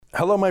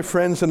Hello, my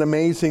friends. An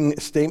amazing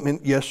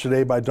statement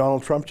yesterday by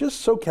Donald Trump,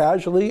 just so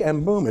casually,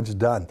 and boom, it's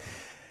done.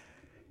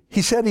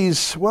 He said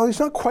he's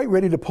not quite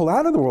ready to pull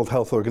out of the World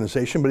Health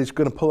Organization, but he's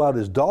going to pull out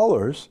his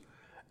dollars.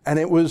 And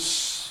it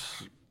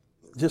was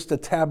just a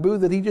taboo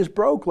that he just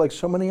broke like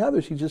so many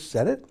others. He just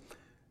said it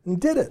and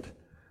did it.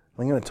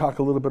 I'm going to talk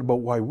a little bit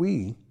about why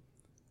we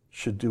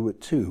should do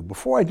it too.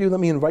 Before I do, let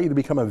me invite you to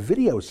become a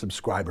video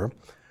subscriber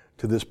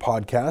to this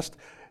podcast.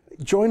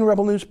 Join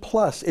Rebel News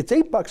Plus. It's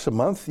 $8 a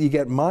month. You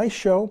get my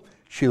show,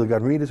 Sheila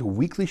Gunn-Reid, a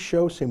weekly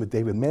show, same with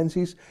David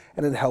Menzies,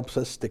 and it helps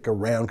us stick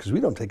around because we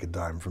don't take a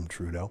dime from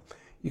Trudeau.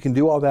 You can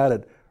do all that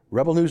at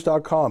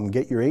rebelnews.com.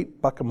 Get your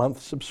 $8 a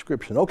month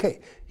subscription. Okay,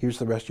 here's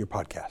the rest of your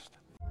podcast.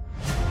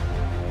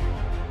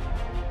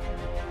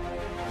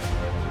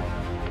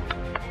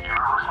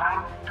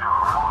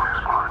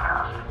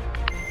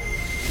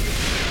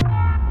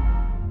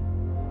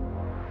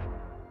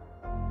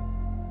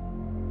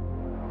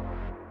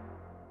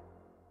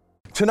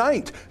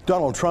 Tonight,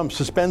 Donald Trump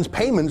suspends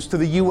payments to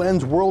the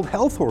UN's World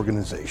Health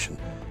Organization,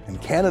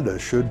 and Canada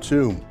should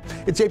too.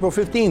 It's April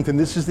 15th, and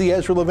this is the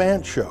Ezra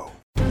Levant Show.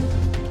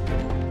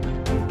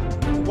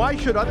 Why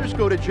should others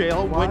go to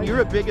jail when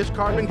you're the biggest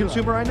carbon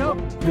consumer I know?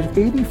 There's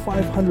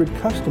 8,500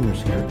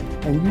 customers here,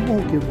 and you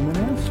won't give them an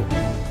answer.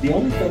 The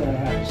only thing I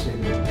have to say to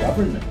the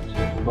government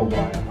about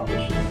why I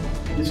publish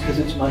it is because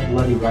it's my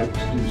bloody right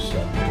to do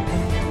so.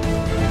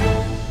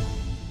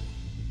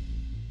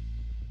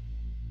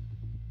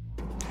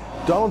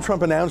 Donald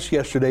Trump announced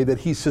yesterday that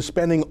he's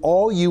suspending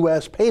all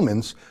U.S.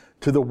 payments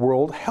to the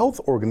World Health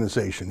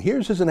Organization.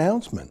 Here's his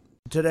announcement.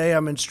 Today,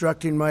 I'm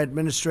instructing my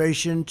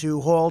administration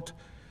to halt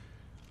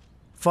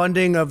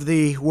funding of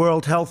the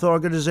World Health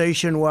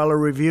Organization while a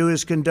review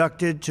is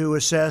conducted to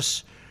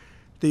assess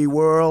the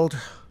World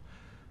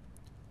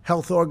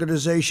Health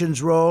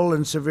Organization's role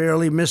in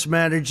severely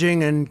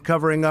mismanaging and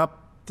covering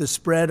up the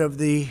spread of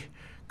the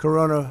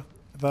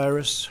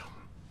coronavirus.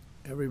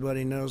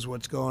 Everybody knows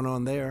what's going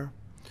on there.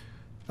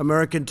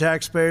 American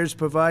taxpayers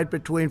provide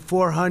between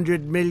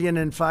 $400 million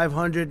and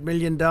 $500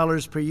 million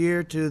per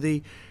year to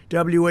the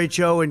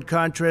WHO. In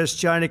contrast,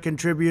 China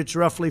contributes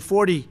roughly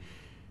 $40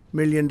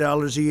 million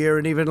a year,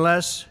 and even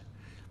less.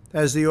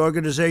 As the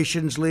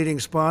organization's leading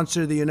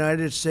sponsor, the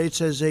United States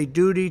has a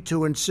duty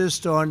to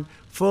insist on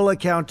full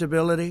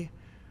accountability.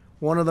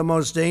 One of the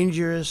most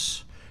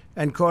dangerous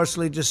and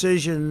costly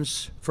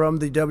decisions from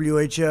the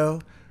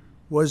WHO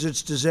was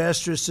its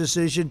disastrous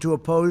decision to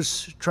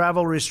oppose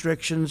travel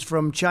restrictions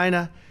from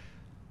China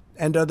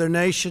and other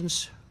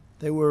nations.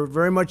 They were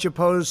very much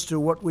opposed to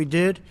what we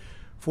did.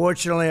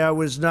 Fortunately, I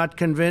was not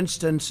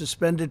convinced and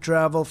suspended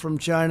travel from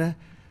China,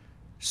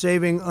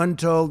 saving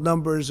untold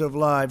numbers of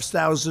lives.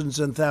 Thousands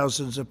and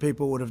thousands of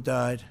people would have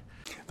died.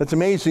 That's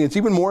amazing. It's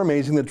even more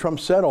amazing that Trump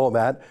said all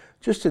that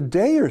just a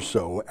day or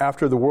so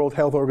after the World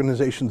Health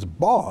Organization's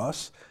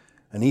boss,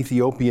 an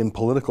Ethiopian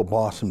political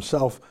boss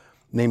himself,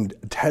 named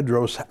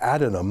Tedros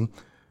Adhanom,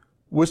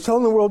 was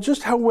telling the world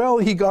just how well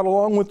he got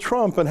along with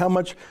Trump and how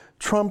much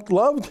Trump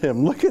loved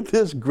him. Look at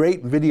this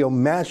great video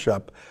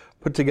mashup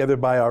put together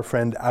by our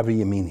friend Avi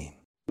Yamini.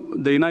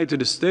 The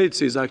United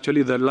States is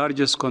actually the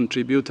largest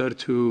contributor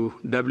to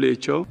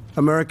WHO.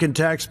 American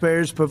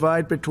taxpayers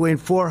provide between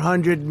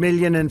 $400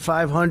 million and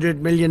 $500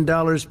 million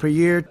per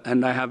year.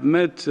 And I have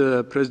met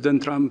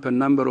President Trump a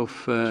number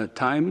of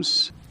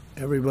times.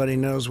 Everybody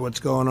knows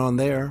what's going on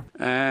there.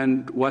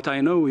 And what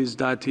I know is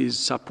that he's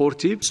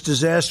supportive. It's a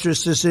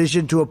disastrous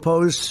decision to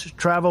oppose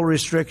travel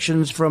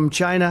restrictions from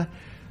China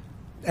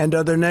and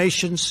other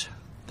nations.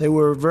 They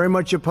were very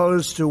much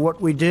opposed to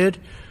what we did.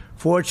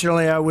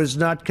 Fortunately, I was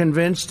not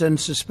convinced and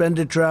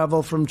suspended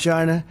travel from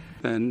China.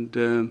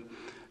 And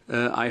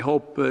I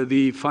hope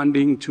the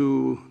funding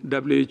to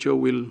WHO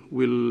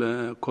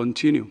will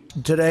continue.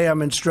 Today,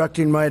 I'm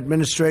instructing my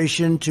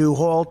administration to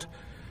halt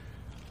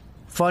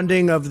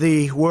funding of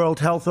the World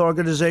Health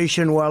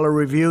Organization while a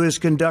review is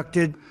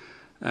conducted.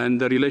 And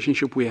the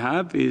relationship we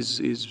have is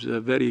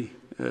very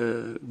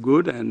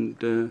good,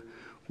 and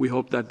we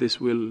hope that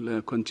this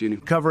will continue.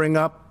 Covering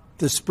up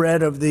the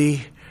spread of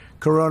the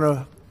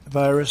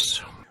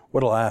coronavirus.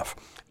 What a laugh.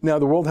 Now,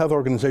 the World Health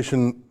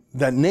Organization,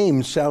 that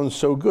name sounds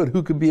so good.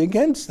 Who could be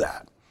against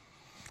that?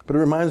 But it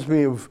reminds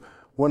me of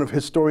one of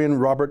historian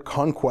Robert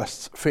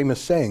Conquest's famous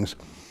sayings.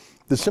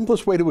 The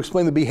simplest way to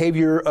explain the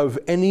behavior of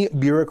any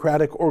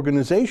bureaucratic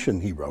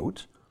organization, he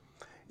wrote,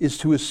 is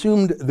to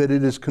assume that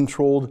it is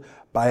controlled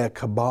by a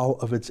cabal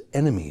of its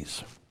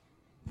enemies.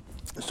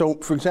 So,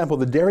 for example,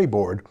 the Dairy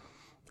Board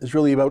is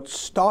really about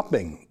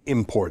stopping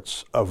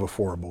imports of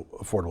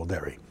affordable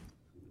dairy.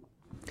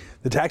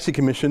 The Taxi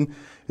Commission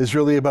is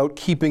really about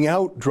keeping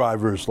out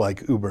drivers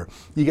like Uber.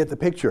 You get the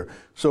picture.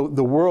 So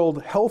the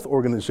World Health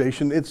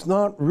Organization, it's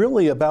not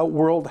really about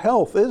world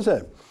health, is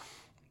it?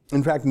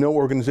 In fact, no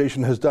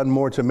organization has done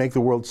more to make the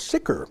world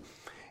sicker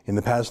in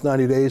the past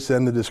 90 days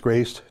than the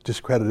disgraced,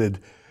 discredited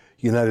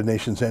United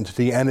Nations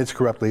entity and its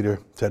corrupt leader,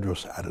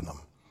 Tedros Adhanom.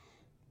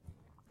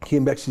 He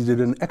and Bexy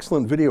did an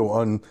excellent video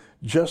on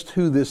just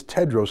who this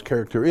Tedros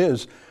character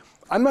is.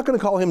 I'm not going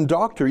to call him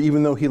doctor,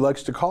 even though he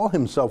likes to call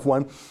himself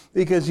one,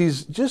 because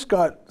he's just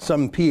got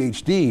some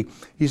PhD.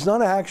 He's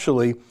not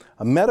actually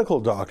a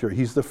medical doctor.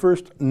 He's the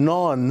first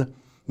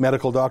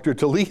non-medical doctor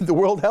to lead the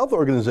World Health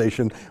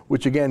Organization,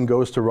 which again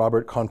goes to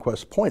Robert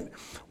Conquest's point.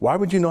 Why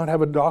would you not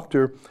have a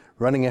doctor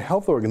running a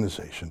health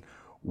organization?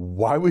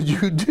 Why would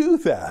you do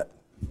that?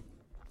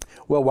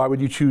 Well, why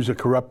would you choose a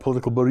corrupt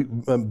political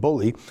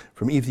bully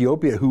from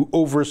Ethiopia who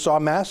oversaw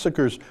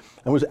massacres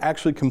and was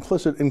actually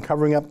complicit in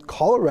covering up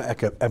cholera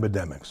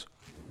epidemics?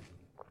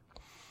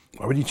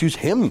 Why would you choose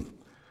him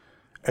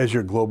as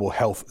your global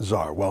health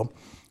czar? Well,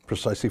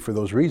 precisely for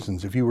those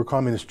reasons. If you were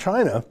Communist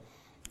China,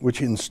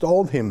 which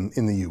installed him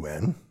in the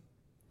UN,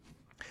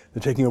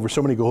 they're taking over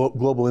so many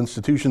global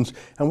institutions,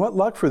 and what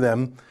luck for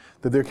them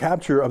that their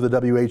capture of the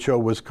WHO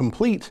was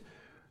complete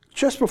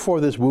just before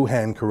this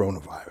Wuhan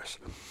coronavirus.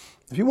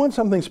 If you want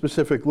something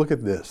specific, look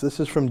at this.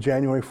 This is from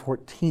January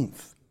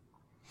 14th.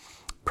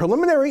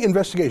 Preliminary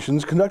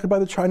investigations conducted by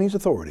the Chinese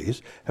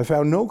authorities have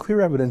found no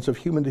clear evidence of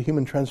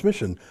human-to-human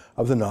transmission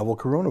of the novel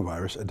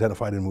coronavirus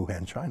identified in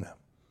Wuhan, China.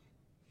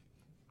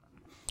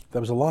 That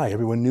was a lie.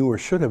 Everyone knew or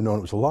should have known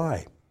it was a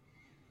lie.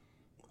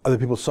 Other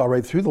people saw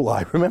right through the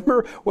lie.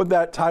 Remember what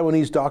that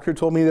Taiwanese doctor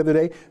told me the other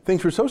day?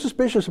 Things were so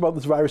suspicious about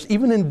this virus,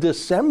 even in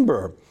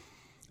December,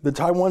 that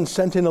Taiwan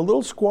sent in a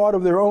little squad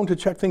of their own to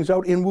check things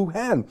out in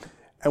Wuhan.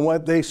 And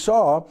what they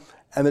saw,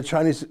 and the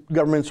Chinese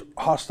government's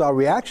hostile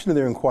reaction to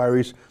their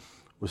inquiries,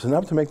 was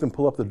enough to make them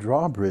pull up the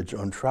drawbridge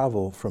on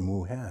travel from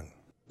Wuhan.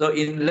 So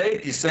in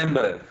late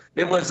December,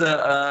 there was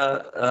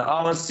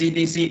our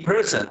CDC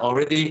person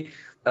already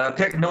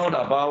take note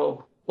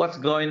about what's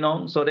going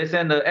on. So they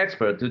sent an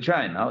expert to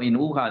China in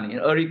Wuhan in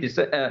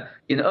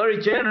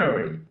early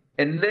January.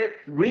 And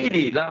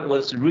that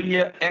was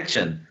real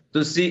action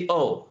to see,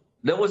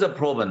 there was a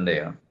problem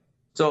there.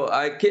 So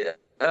I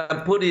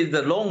put it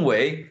the long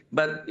way,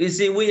 but you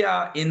see, we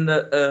are in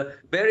the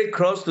very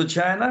close to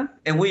China,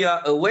 and we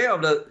are aware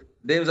of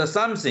there's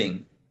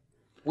something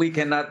we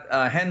cannot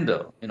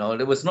handle.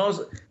 There was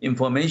no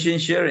information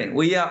sharing.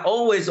 We are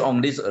always on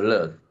this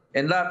alert,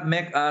 and that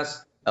makes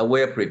us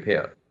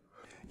prepared.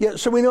 Yeah,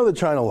 so we know that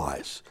China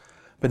lies,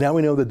 but now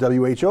we know that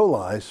WHO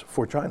lies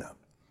for China.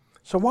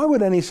 So why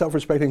would any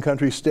self-respecting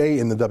country stay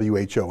in the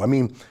WHO? I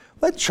mean,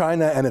 let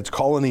China and its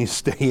colonies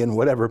stay in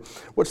whatever.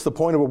 What's the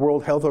point of a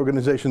World Health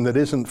Organization that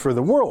isn't for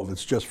the world?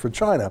 It's just for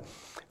China.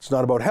 It's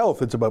not about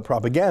health, it's about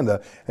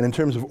propaganda. And in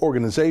terms of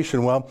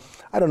organization, well,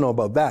 I don't know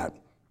about that.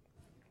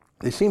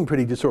 They seem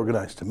pretty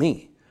disorganized to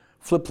me.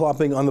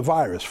 Flip-flopping on the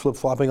virus,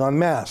 flip-flopping on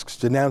masks,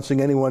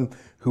 denouncing anyone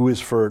who is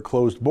for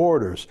closed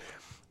borders.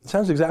 It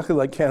sounds exactly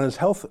like Canada's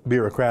health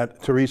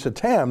bureaucrat, Theresa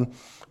Tam,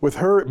 with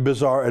her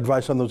bizarre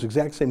advice on those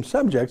exact same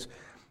subjects,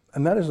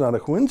 and that is not a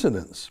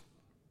coincidence.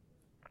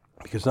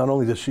 Because not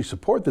only does she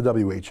support the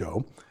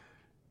WHO,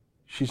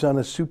 she's on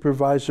a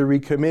supervisory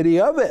committee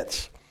of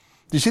it.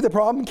 Do you see the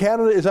problem?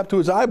 Canada is up to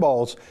its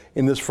eyeballs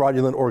in this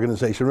fraudulent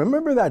organization.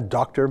 Remember that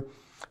doctor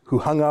who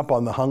hung up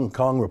on the Hong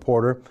Kong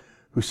reporter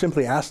who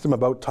simply asked him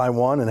about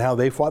Taiwan and how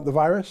they fought the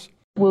virus?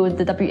 Will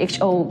the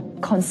WHO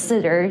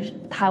consider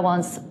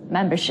Taiwan's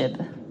membership?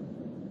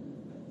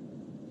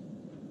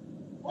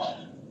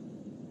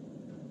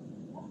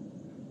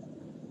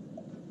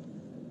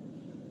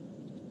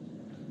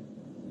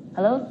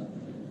 Hello?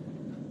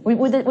 I'm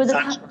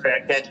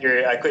sorry, I can't hear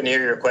you. I couldn't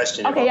hear your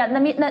question. Okay, yeah.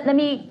 Let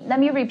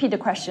me repeat the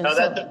question. No,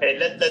 that's okay.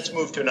 Let's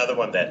move to another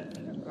one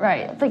then.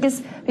 Right,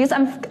 because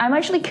I'm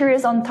actually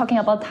curious on talking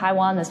about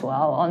Taiwan as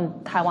well,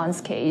 on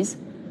Taiwan's case.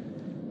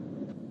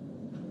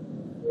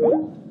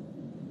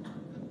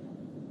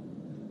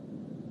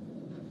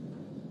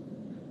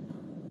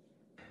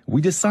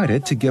 We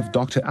decided to give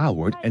Dr.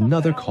 Alward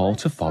another call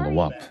to follow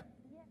up.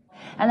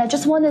 And I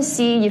just want to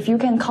see if you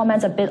can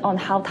comment a bit on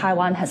how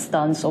Taiwan has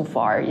done so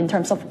far in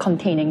terms of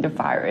containing the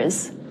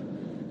virus.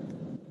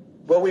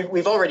 Well,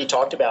 we've already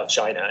talked about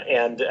China,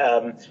 and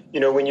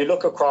when you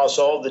look across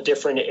all the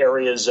different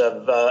areas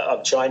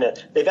of China,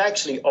 they've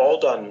actually all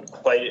done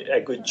quite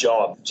a good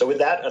job. So with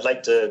that, I'd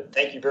like to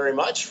thank you very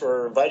much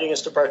for inviting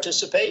us to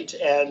participate,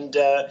 and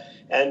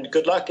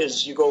good luck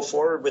as you go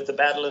forward with the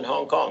battle in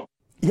Hong Kong.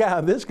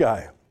 Yeah, this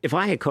guy. If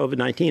I had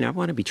COVID-19, I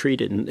want to be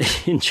treated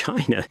in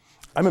China.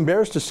 I'm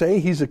embarrassed to say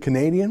he's a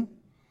Canadian,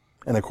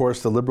 and of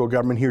course the Liberal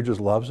government here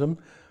just loves him.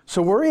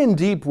 So we're in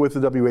deep with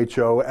the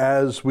WHO,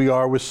 as we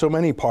are with so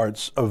many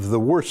parts of the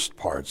worst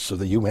parts of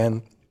the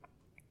UN.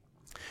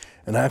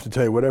 And I have to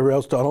tell you, whatever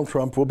else Donald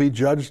Trump will be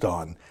judged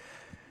on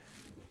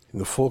in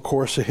the full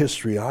course of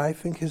history, I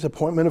think his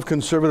appointment of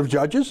conservative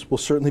judges will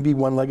certainly be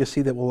one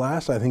legacy that will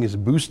last. I think his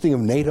boosting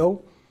of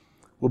NATO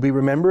will be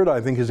remembered.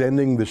 I think his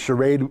ending the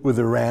charade with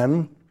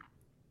Iran,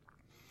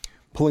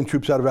 pulling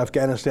troops out of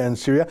Afghanistan and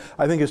Syria.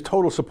 I think his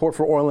total support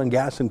for oil and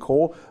gas and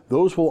coal,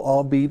 those will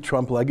all be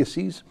Trump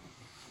legacies.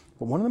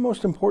 But one of the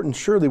most important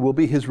surely will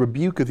be his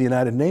rebuke of the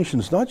United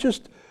Nations, not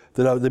just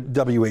the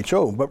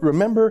WHO, but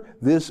remember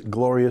this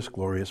glorious,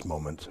 glorious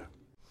moment.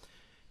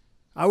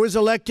 I was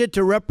elected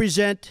to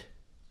represent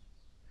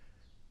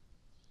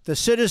the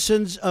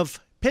citizens of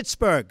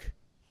Pittsburgh,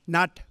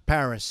 not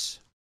Paris.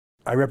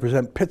 I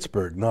represent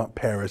Pittsburgh, not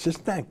Paris.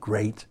 Isn't that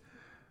great?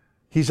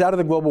 He's out of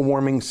the global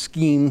warming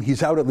scheme.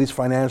 He's out, at least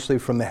financially,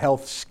 from the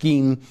health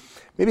scheme.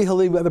 Maybe he'll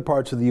leave other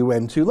parts of the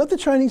UN too. Let the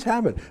Chinese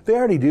have it. They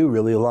already do,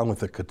 really, along with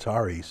the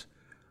Qataris.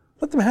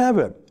 Let them have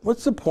it.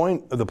 What's the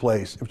point of the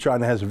place if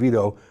China has a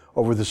veto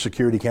over the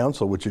Security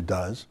Council, which it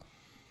does?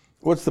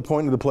 What's the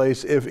point of the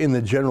place if in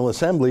the General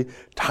Assembly,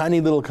 tiny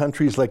little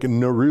countries like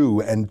Nauru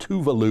and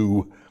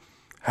Tuvalu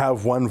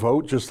have one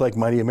vote, just like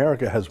mighty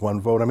America has one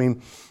vote? I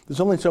mean,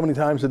 there's only so many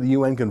times that the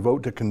UN can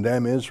vote to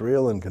condemn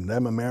Israel and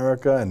condemn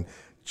America and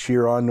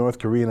cheer on North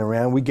Korea and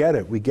Iran. We get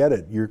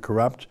it. You're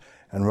corrupt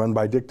and run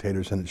by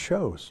dictators, and it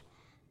shows.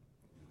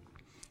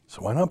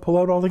 So why not pull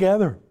out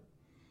altogether?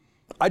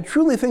 I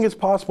truly think it's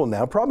possible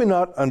now, probably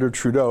not under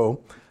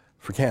Trudeau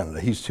for Canada.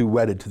 He's too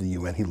wedded to the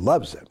UN. He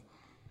loves it.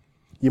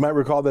 You might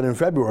recall that in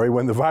February,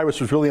 when the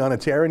virus was really on a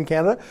tear in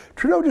Canada,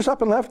 Trudeau just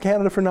up and left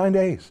Canada for 9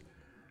 days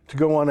to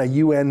go on a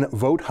UN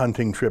vote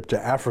hunting trip to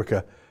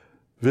Africa,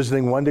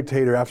 visiting one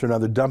dictator after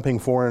another, dumping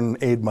foreign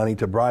aid money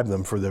to bribe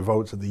them for their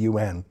votes at the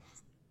UN.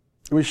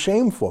 It was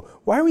shameful.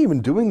 Why are we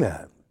even doing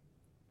that?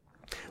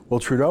 Well,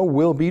 Trudeau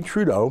will be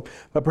Trudeau,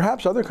 but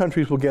perhaps other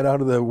countries will get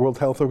out of the World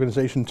Health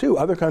Organization too.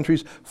 Other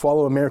countries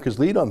follow America's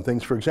lead on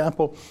things. For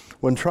example,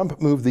 when Trump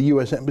moved the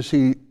U.S.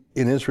 Embassy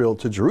in Israel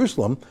to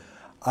Jerusalem,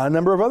 a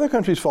number of other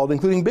countries followed,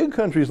 including big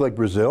countries like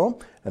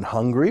Brazil and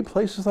Hungary,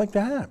 places like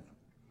that.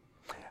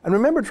 And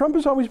remember, Trump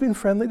has always been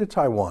friendly to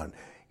Taiwan.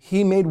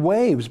 He made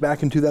waves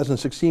back in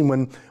 2016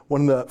 when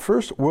one of the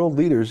first world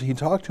leaders he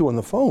talked to on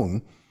the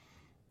phone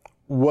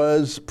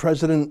was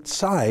President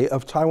Tsai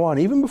of Taiwan,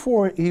 even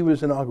before he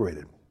was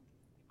inaugurated.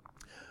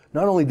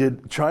 Not only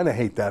did China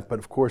hate that, but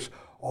of course,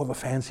 all the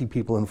fancy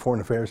people in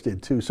foreign affairs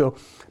did too. So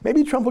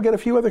maybe Trump will get a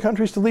few other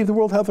countries to leave the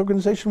World Health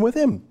Organization with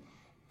him.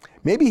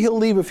 Maybe he'll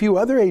leave a few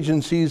other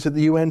agencies at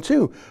the UN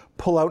too,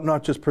 pull out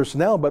not just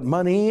personnel, but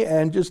money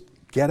and just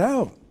get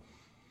out.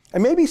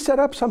 And maybe set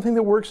up something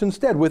that works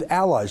instead with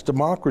allies,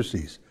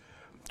 democracies.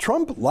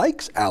 Trump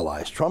likes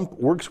allies. Trump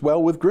works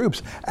well with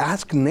groups.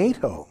 Ask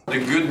NATO. The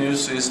good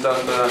news is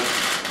that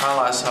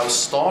allies have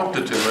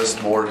started to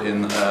invest more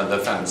in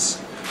defense.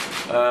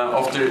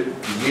 After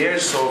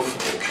years of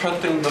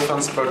cutting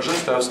defense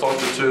budgets, they have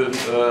started to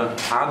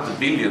add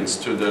billions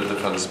to their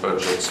defense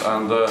budgets.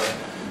 And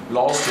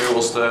last year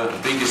was the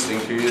biggest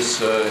increase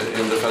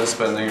in defense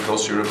spending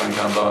across Europe and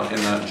Canada in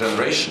a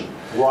generation.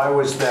 Why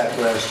was that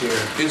last year?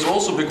 It's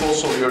also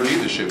because of your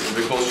leadership,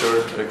 because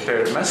your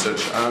clear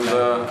message, and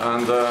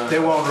they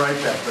won't write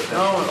that. But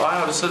no,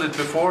 I have said it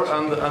before,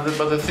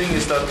 but the thing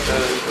is that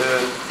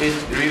it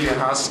really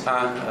has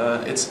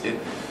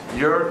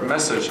your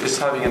message is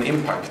having an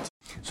impact.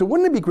 So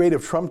wouldn't it be great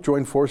if Trump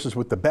joined forces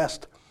with the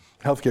best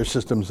healthcare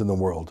systems in the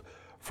world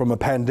from a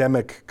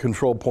pandemic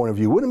control point of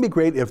view? Wouldn't it be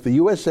great if the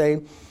USA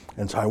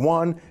and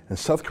Taiwan and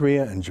South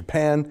Korea and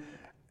Japan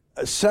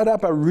set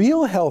up a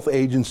real health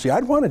agency?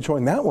 I'd want to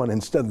join that one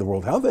instead of the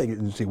World Health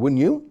Agency, wouldn't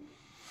you?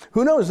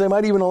 Who knows, they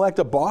might even elect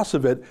a boss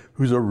of it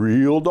who's a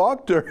real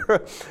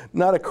doctor,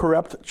 not a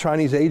corrupt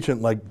Chinese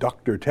agent like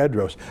Dr.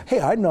 Tedros. Hey,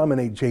 I'd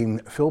nominate Jane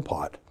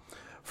Philpott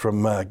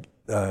from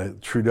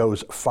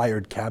Trudeau's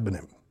fired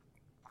cabinet.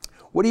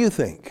 What do you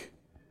think?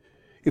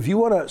 If you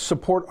want to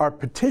support our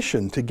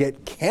petition to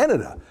get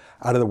Canada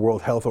out of the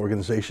World Health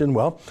Organization,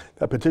 well,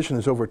 that petition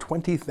is over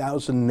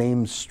 20,000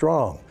 names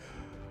strong.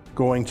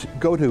 Go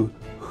to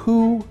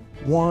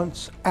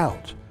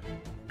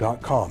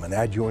whowantsout.com and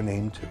add your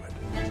name to it.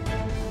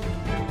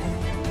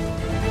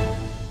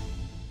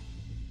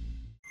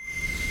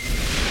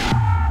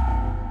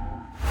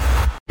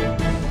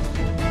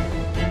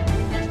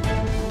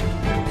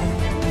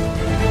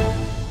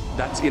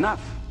 That's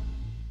enough.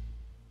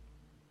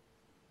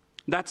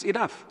 That's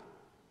enough.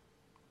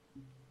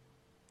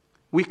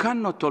 We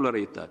cannot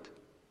tolerate that.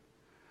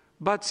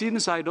 But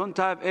since I don't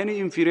have any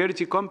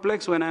inferiority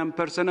complex when I am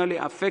personally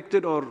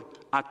affected or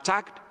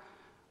attacked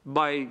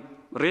by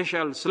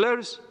racial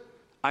slurs,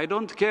 I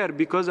don't care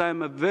because I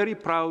am a very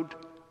proud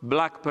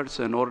black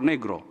person or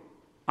Negro.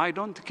 I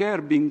don't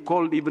care being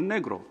called even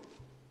Negro.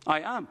 I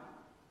am.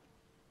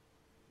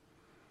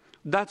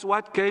 That's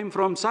what came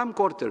from some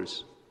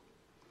quarters.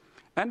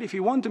 And if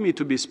you want me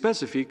to be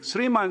specific,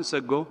 3 months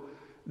ago,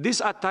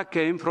 this attack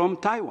came from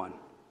Taiwan.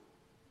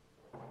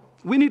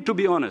 We need to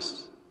be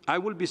honest. I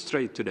will be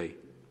straight today.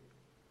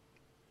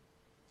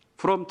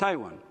 From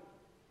Taiwan.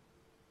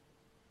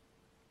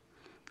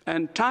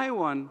 And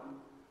Taiwan,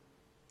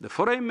 the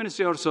foreign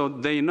ministry or so,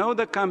 they know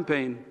the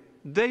campaign.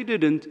 They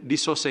didn't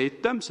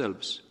dissociate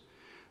themselves.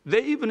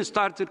 They even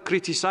started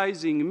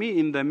criticizing me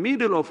in the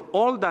middle of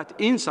all that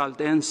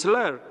insult and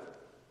slur.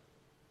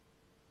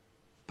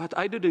 But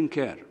I didn't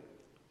care.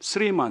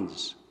 3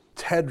 months.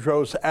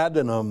 Tedros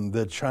Adhanom,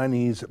 the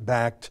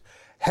Chinese-backed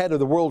head of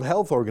the World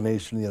Health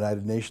Organization in the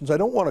United Nations. I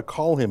don't want to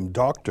call him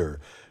Dr.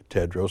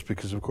 Tedros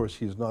because, of course,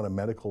 he's not a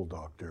medical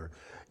doctor.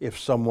 If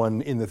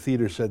someone in the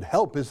theater said,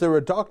 "Help, is there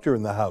a doctor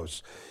in the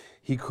house?"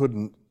 he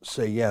couldn't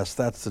say, "Yes,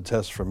 that's the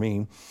test for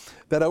me."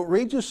 That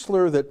outrageous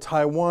slur that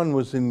Taiwan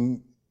was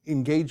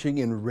engaging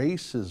in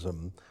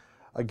racism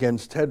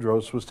against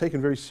Tedros was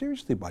taken very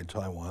seriously by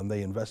Taiwan.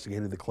 They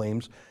investigated the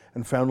claims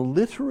and found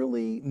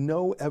literally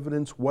no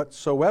evidence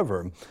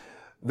whatsoever.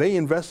 They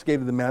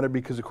investigated the matter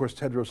because, of course,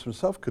 Tedros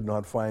himself could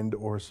not find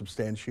or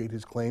substantiate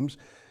his claims.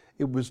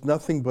 It was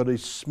nothing but a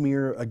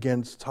smear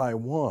against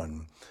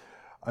Taiwan.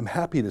 I'm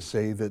happy to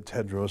say that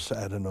Tedros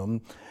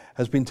Adhanom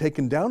has been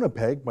taken down a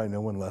peg by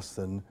no one less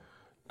than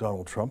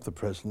Donald Trump, the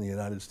President of the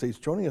United States.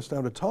 Joining us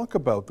now to talk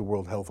about the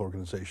World Health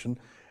Organization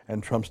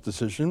and Trump's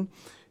decision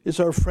is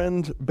our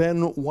friend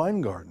Ben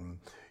Weingarten.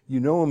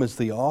 You know him as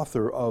the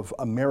author of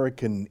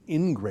American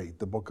Ingrate,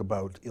 the book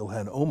about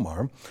Ilhan Omar,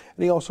 and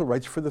he also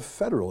writes for The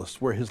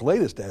Federalist, where his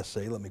latest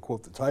essay, let me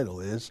quote the title,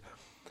 is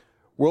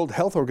World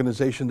Health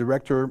Organization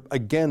Director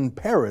Again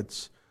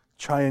Parrots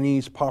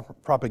Chinese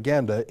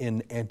Propaganda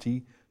in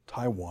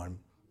Anti-Taiwan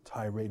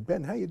Tirade.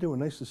 Ben, how you doing?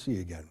 Nice to see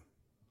you again.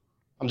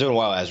 I'm doing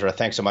well, Ezra.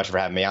 Thanks so much for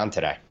having me on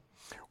today.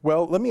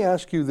 Well, let me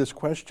ask you this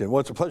question.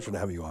 Well, it's a pleasure to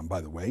have you on,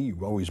 by the way. You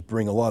always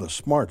bring a lot of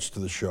smarts to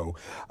the show.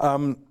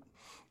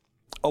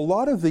 A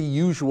lot of the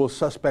usual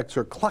suspects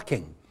are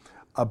clucking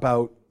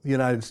about the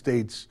United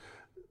States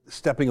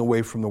stepping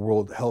away from the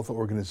World Health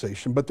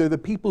Organization, but they're the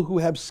people who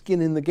have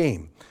skin in the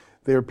game.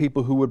 They're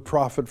people who would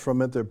profit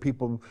from it. They're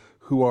people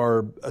who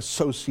are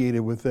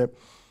associated with it.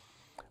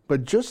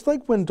 But just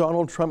like when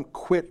Donald Trump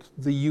quit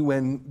the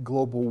UN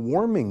global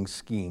warming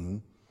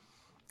scheme,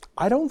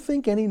 I don't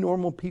think any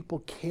normal people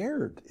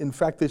cared. In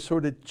fact, they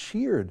sort of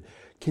cheered.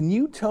 Can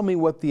you tell me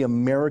what the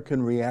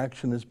American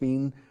reaction has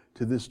been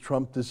to this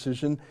Trump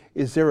decision?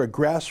 Is there a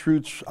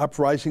grassroots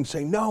uprising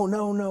saying, no,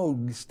 no, no,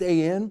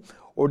 stay in?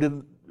 Or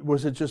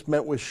was it just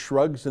met with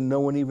shrugs and no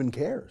one even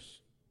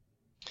cares?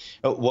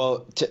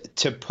 Well,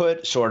 to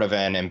put sort of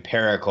an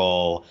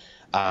empirical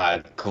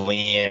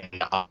glean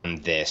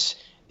on this,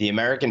 the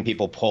American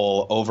people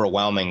pull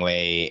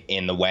overwhelmingly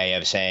in the way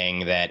of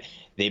saying that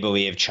they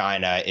believe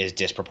China is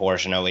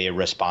disproportionately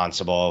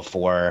responsible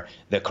for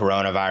the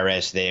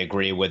coronavirus. They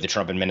agree with the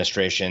Trump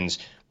administration's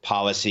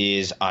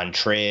policies on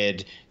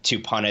trade to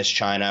punish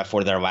China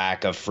for their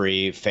lack of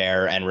free,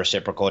 fair, and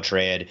reciprocal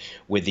trade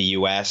with the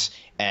U.S.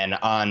 And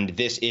on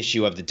this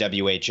issue of the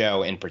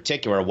WHO in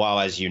particular, while,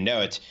 as you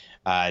note,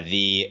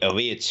 the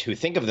elites who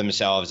think of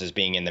themselves as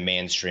being in the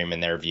mainstream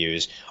in their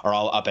views are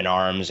all up in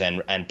arms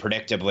and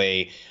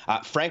predictably,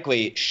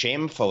 frankly,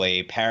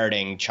 shamefully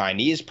parroting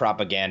Chinese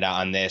propaganda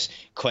on this,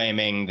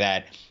 claiming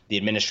that the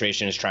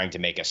administration is trying to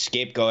make a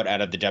scapegoat out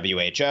of the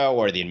WHO,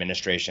 or the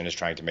administration is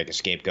trying to make a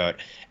scapegoat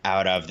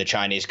out of the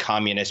Chinese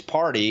Communist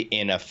Party,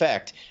 in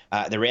effect.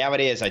 The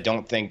reality is I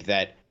don't think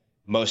that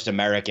most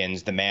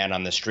Americans, the man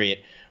on the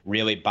street,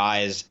 really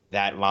buys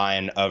that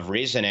line of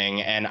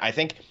reasoning. And I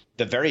think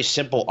the very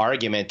simple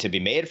argument to be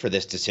made for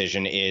this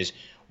decision is,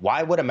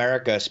 why would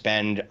America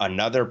spend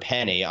another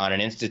penny on an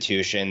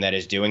institution that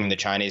is doing the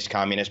Chinese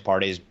Communist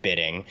Party's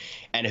bidding,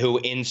 and who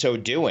in so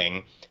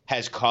doing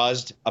has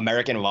caused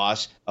American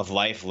loss of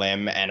life,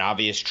 limb, and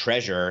obvious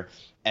treasure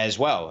as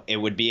well? It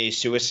would be a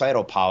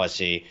suicidal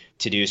policy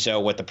to do so.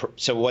 What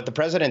the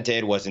president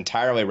did was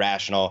entirely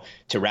rational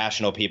to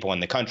rational people in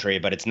the country,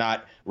 but it's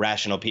not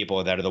rational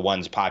people that are the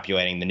ones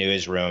populating the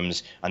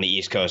newsrooms on the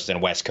East Coast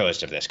and West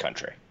Coast of this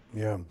country.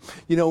 Yeah.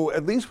 You know,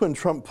 at least when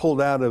Trump pulled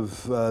out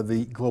of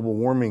the global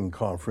warming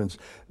conference,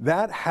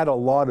 that had a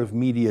lot of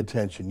media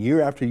attention.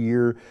 Year after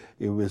year,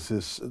 it was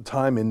this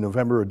time in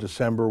November or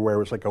December where it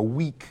was like a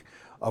week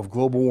of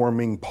global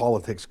warming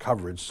politics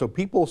coverage. So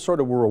people sort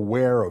of were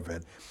aware of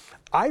it.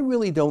 I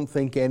really don't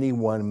think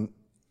anyone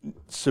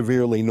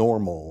severely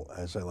normal,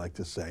 as I like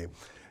to say,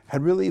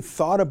 had really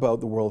thought about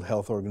the World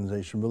Health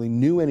Organization, really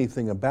knew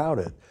anything about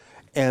it.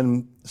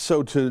 And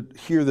so to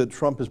hear that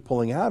Trump is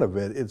pulling out of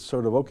it, it's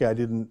sort of, okay,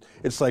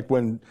 it's like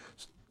when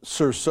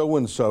Sir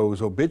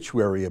So-and-so's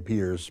obituary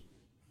appears.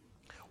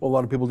 Well, a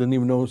lot of people didn't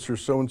even know Sir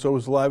So-and-so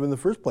was alive in the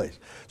first place.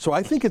 So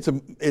I think it's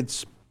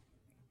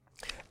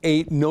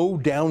a no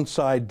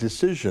downside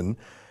decision.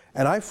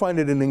 And I find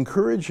it an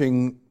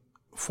encouraging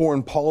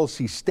foreign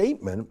policy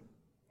statement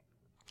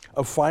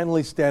of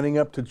finally standing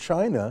up to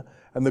China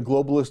and the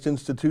globalist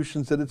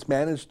institutions that it's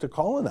managed to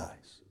colonize.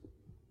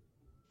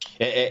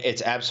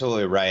 It's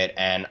absolutely right.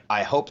 And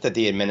I hope that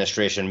the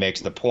administration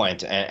makes the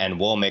point, and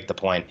will make the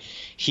point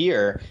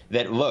here,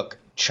 that, look,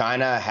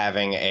 China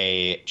having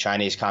a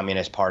Chinese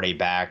Communist Party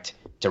backed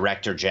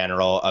Director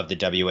General of the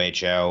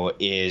WHO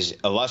is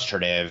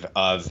illustrative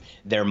of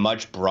their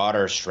much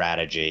broader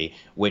strategy,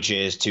 which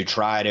is to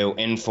try to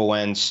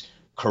influence,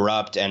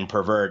 corrupt, and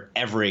pervert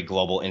every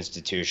global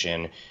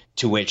institution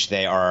to which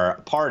they are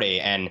a party.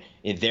 And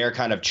their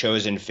kind of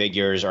chosen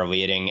figures are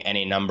leading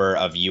any number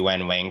of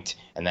UN-linked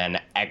and then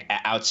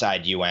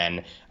outside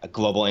UN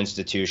global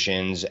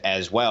institutions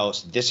as well.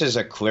 So this is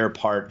a clear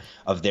part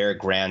of their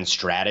grand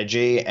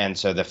strategy. And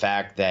so the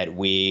fact that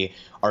we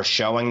are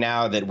showing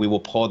now that we will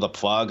pull the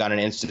plug on an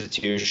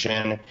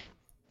institution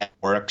that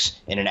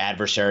works in an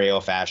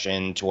adversarial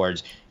fashion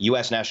towards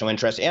U.S. national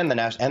interest and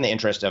the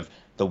interest of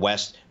the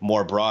West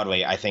more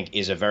broadly, I think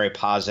is a very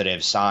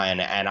positive sign.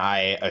 And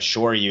I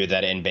assure you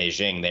that in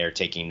Beijing, they are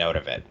taking note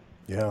of it.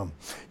 Yeah.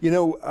 You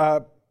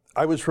know,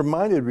 I was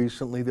reminded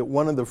recently that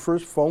one of the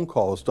first phone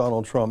calls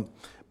Donald Trump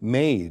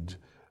made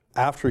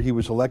after he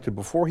was elected,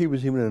 before he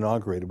was even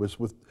inaugurated, was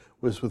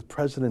with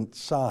President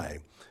Tsai,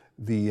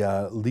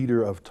 the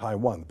leader of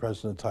Taiwan, the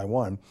president of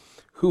Taiwan,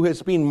 who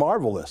has been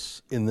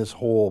marvelous in this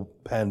whole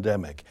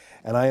pandemic.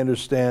 And I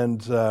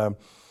understand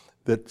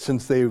that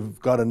since they've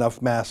got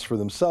enough masks for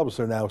themselves,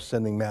 they're now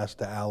sending masks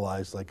to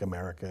allies like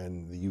America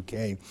and the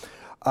UK.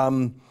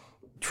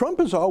 Trump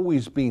has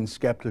always been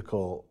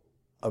skeptical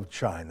of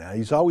China.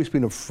 He's always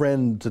been a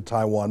friend to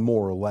Taiwan,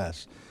 more or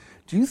less.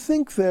 Do you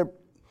think that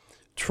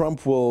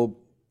Trump will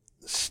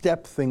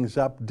step things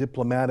up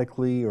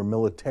diplomatically or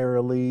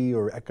militarily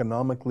or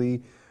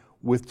economically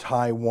with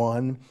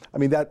Taiwan? I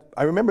mean,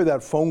 I remember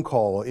that phone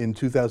call in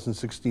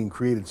 2016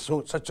 created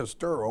such a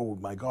stir. Oh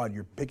my God,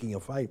 you're picking a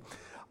fight.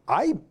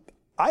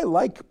 I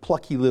like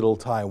plucky little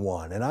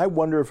Taiwan, and I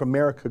wonder if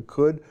America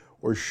could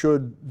or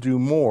should do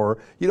more.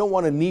 You don't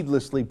want to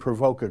needlessly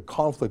provoke a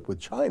conflict with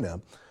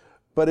China,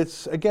 but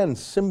it's, again,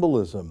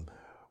 symbolism.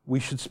 We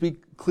should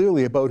speak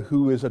clearly about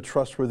who is a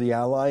trustworthy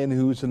ally and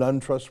who is an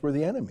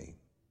untrustworthy enemy.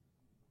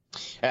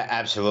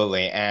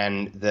 Absolutely.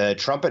 And the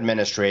Trump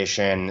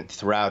administration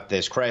throughout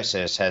this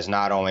crisis has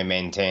not only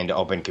maintained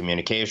open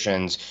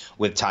communications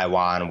with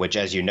Taiwan, which,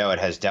 as you know, it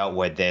has dealt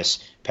with this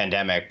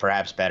pandemic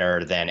perhaps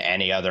better than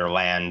any other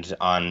land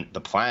on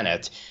the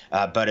planet,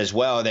 but as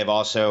well, they've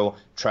also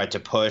tried to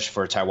push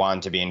for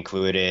Taiwan to be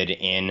included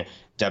in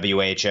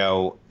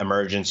WHO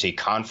emergency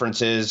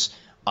conferences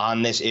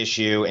on this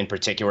issue, in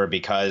particular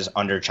because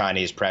under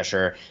Chinese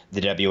pressure,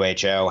 the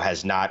WHO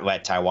has not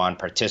let Taiwan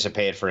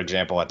participate, for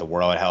example, at the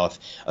World Health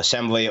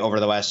Assembly over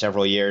the last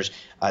several years.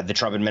 The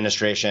Trump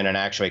administration and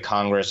actually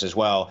Congress as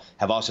well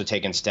have also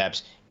taken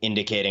steps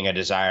indicating a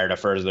desire to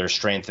further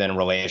strengthen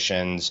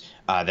relations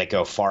that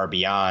go far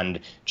beyond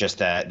just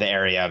the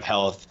area of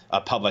health,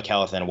 public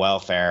health and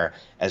welfare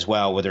as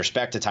well with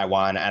respect to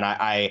Taiwan. And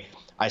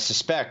I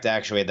suspect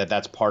actually that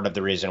that's part of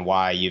the reason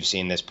why you've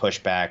seen this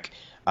pushback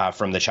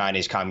from the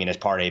Chinese Communist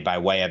Party by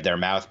way of their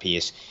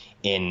mouthpiece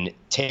in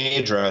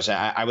Tedros.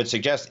 I would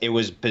suggest it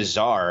was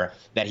bizarre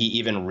that he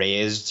even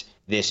raised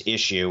this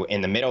issue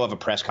in the middle of a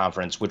press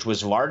conference, which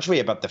was largely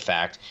about the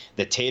fact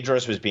that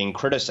Tedros was being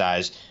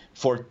criticized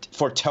for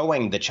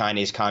towing the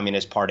Chinese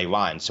Communist Party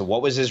line. So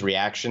what was his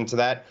reaction to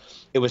that?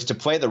 It was to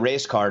play the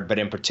race card, but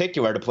in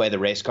particular to play the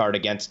race card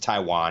against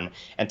Taiwan.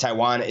 And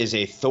Taiwan is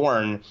a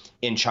thorn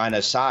in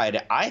China's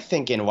side, I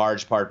think in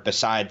large part,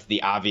 besides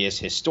the obvious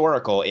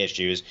historical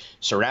issues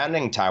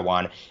surrounding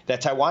Taiwan,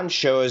 that Taiwan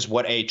shows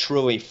what a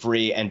truly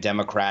free and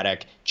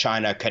democratic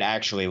China could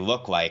actually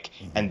look like.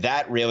 And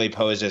that really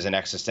poses an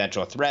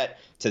existential threat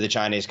to the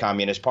Chinese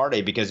Communist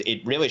Party because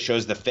it really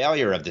shows the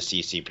failure of the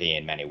CCP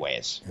in many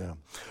ways. Yeah.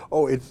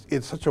 Oh,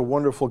 it's such a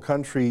wonderful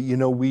country. You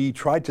know, we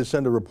tried to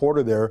send a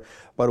reporter there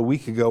about a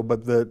week ago,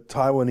 but the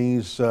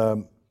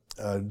Taiwanese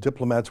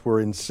diplomats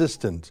were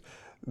insistent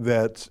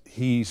that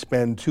he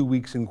spend 2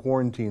 weeks in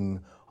quarantine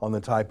on the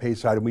Taipei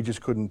side, and we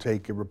just couldn't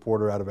take a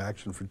reporter out of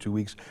action for 2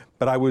 weeks.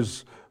 But I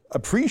was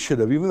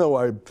appreciative, even though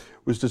I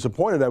was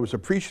disappointed, I was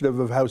appreciative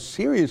of how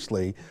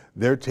seriously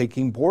they're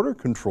taking border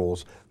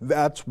controls.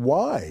 That's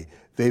why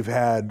they've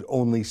had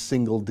only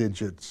single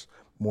digits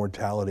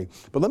mortality.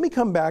 But let me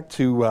come back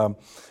to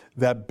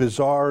that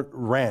bizarre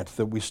rant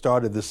that we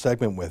started this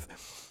segment with.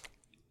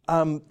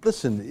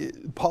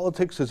 Listen,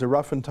 politics is a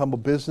rough and tumble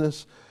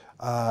business.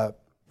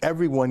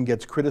 Everyone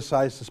gets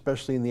criticized,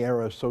 especially in the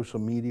era of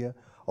social media.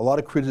 A lot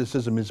of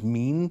criticism is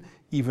mean,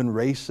 even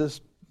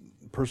racist,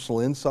 personal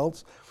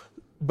insults.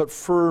 But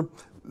for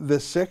the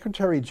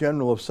Secretary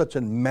General of such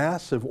a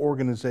massive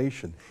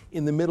organization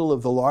in the middle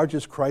of the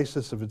largest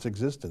crisis of its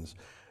existence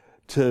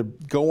to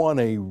go on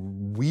a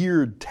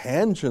weird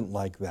tangent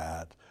like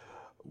that,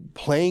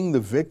 playing the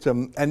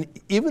victim, and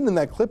even in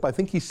that clip, I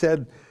think he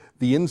said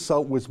the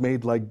insult was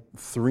made like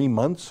 3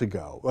 months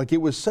ago. Like,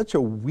 it was such a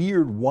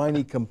weird,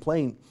 whiny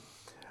complaint.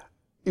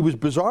 It was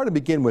bizarre to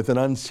begin with and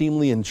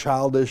unseemly and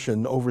childish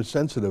and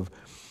oversensitive.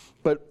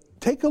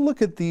 But take a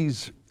look at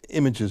these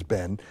images,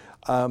 Ben.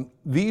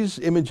 These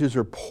images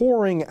are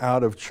pouring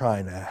out of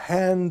China,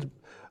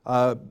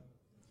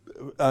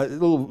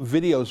 little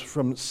videos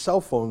from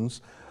cell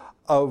phones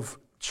of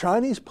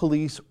Chinese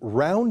police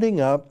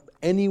rounding up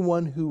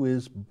anyone who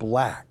is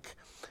black.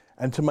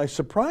 And to my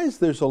surprise,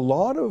 there's a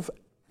lot of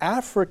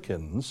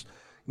Africans,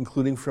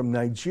 including from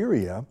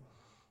Nigeria,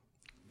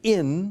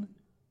 in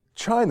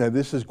China.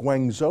 This is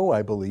Guangzhou,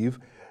 I believe.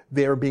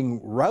 They're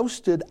being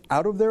rousted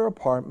out of their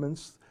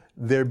apartments.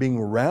 They're being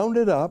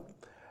rounded up,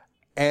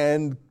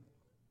 and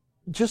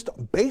just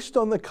based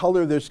on the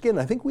color of their skin,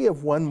 I think we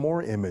have one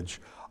more image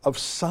of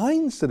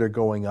signs that are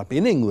going up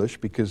in English,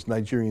 because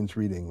Nigerians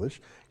read English.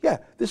 Yeah,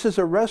 this is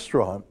a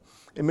restaurant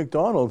in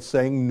McDonald's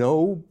saying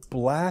no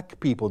black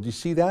people. Do you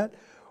see that?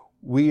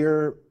 We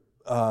are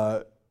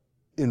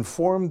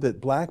informed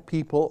that black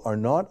people are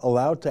not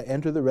allowed to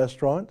enter the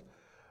restaurant.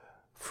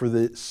 For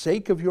the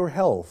sake of your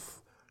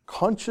health,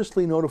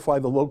 consciously notify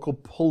the local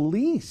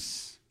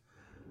police.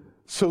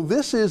 So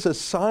this is a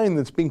sign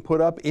that's being put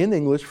up in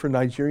English for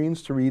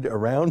Nigerians to read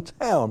around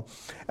town.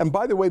 And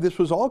by the way, this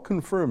was all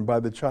confirmed by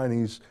the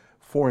Chinese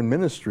Foreign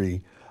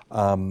Ministry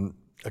a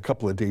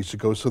couple of days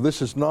ago. So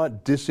this is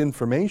not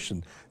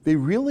disinformation. They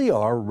really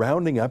are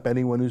rounding up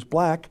anyone who's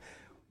black,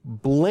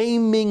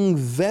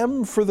 blaming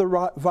them for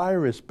the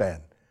virus, Ben.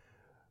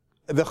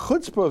 The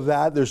chutzpah of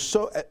that,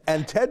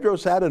 and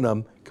Tedros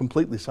Adhanom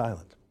completely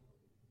silent.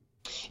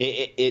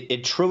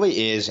 It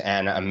truly is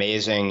an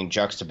amazing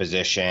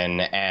juxtaposition,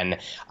 and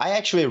I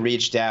actually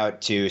reached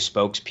out to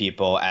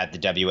spokespeople at the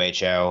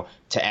WHO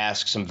to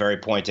ask some very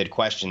pointed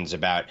questions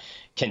about,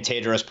 can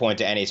Tedros point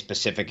to any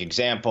specific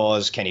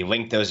examples? Can he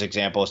link those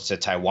examples to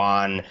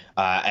Taiwan,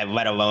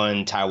 let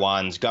alone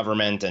Taiwan's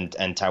government?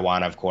 And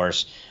Taiwan, of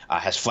course,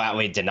 has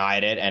flatly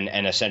denied it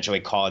and essentially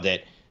called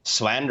it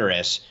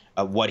slanderous,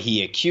 what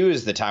he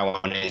accused the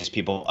Taiwanese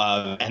people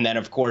of. And then,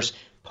 of course,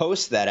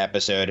 post that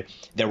episode,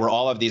 there were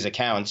all of these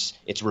accounts,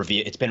 it's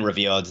been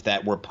revealed,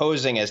 that were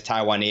posing as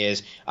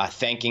Taiwanese,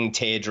 thanking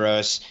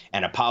Tedros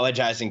and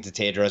apologizing to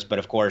Tedros, but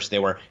of course they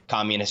were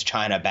communist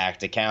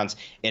China-backed accounts,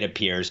 it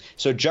appears.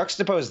 So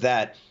juxtapose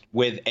that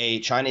with a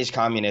Chinese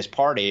Communist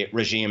Party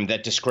regime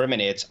that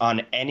discriminates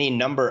on any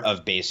number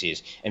of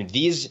bases. And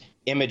these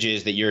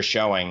images that you're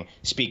showing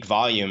speak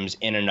volumes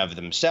in and of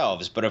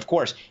themselves. But of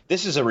course,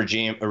 this is a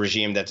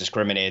regime that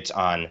discriminates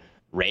on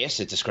race,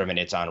 it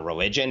discriminates on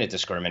religion, it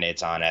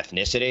discriminates on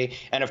ethnicity,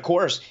 and of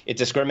course, it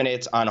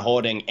discriminates on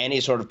holding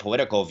any sort of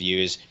political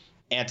views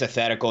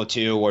antithetical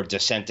to or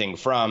dissenting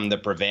from the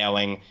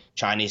prevailing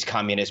Chinese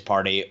Communist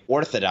Party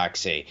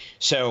orthodoxy.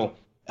 So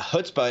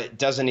chutzpah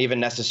doesn't even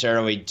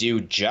necessarily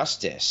do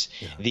justice.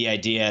 Yeah. The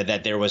idea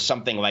that there was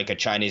something like a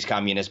Chinese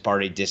Communist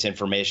Party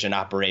disinformation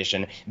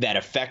operation that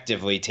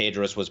effectively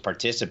Tedros was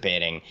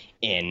participating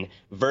in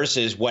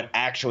versus what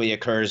actually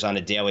occurs on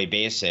a daily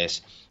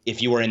basis if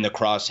you were in the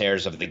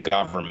crosshairs of the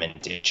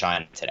government in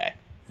China today.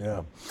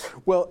 Yeah.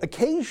 Well,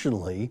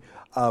 occasionally,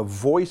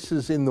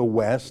 voices in the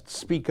West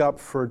speak up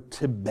for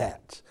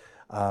Tibet.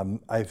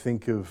 I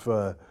think it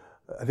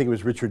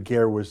was Richard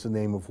Gere was the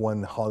name of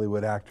one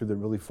Hollywood actor that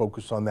really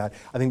focused on that.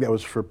 I think that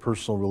was for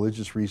personal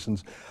religious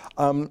reasons.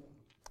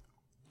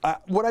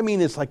 What I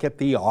mean is like at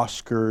the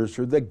Oscars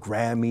or the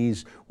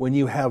Grammys, when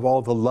you have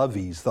all the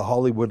lovies, the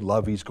Hollywood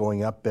lovies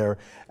going up there,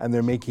 and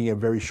they're making a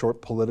very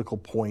short political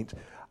point.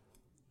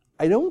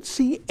 I don't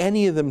see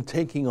any of them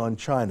taking on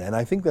China, and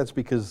I think that's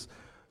because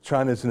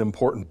China is an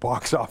important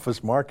box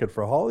office market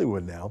for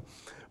Hollywood now.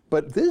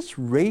 But this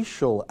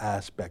racial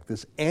aspect,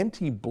 this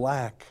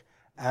anti-black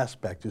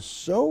aspect is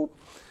so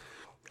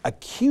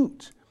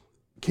acute.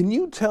 Can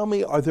you tell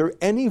me, are there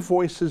any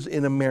voices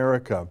in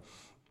America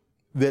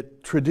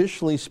that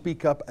traditionally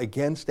speak up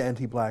against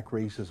anti-black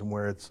racism,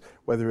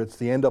 whether it's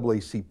the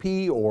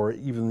NAACP or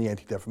even the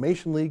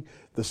Anti-Defamation League,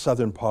 the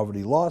Southern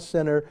Poverty Law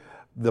Center,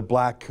 the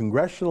Black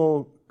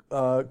Congressional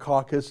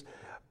Caucus,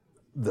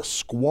 the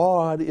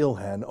Squad,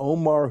 Ilhan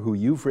Omar, who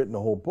you've written a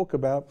whole book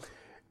about?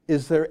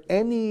 Is there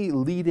any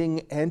leading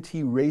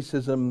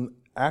anti-racism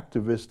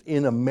activist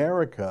in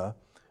America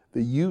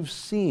that you've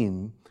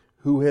seen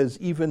who has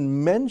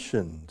even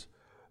mentioned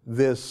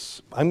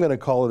this, I'm going to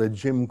call it a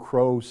Jim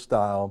Crow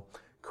style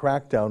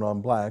crackdown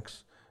on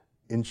blacks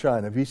in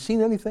China? Have you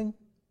seen anything?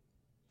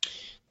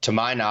 To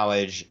my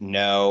knowledge,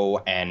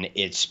 no, and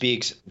it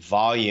speaks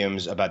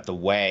volumes about the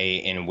way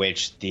in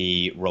which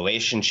the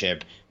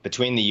relationship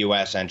between the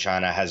U.S. and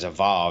China has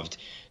evolved,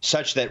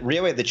 such that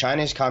really the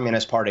Chinese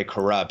Communist Party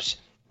corrupts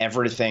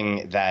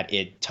everything that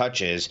it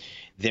touches.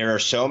 There are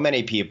so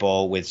many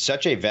people with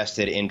such a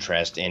vested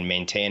interest in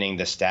maintaining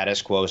the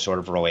status quo sort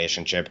of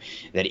relationship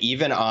that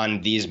even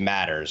on these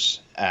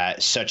matters,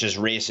 such as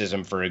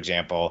racism, for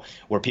example,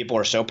 where people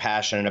are so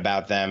passionate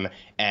about them,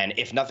 and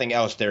if nothing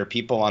else, there are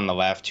people on the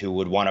left who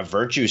would want a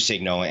virtue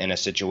signal in a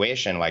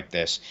situation like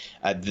this.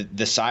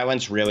 The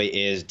silence really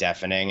is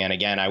deafening. And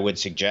again, I would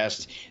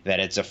suggest that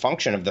it's a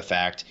function of the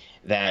fact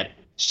that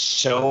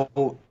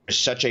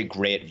such a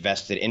great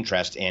vested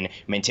interest in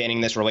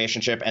maintaining this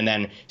relationship. And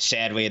then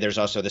sadly, there's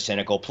also the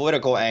cynical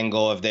political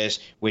angle of this,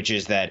 which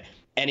is that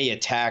any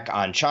attack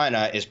on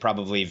China is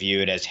probably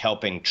viewed as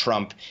helping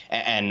Trump.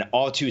 And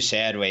all too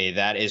sadly,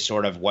 that is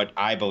sort of what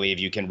I believe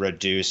you can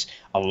reduce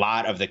a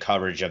lot of the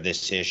coverage of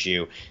this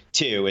issue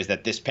to, is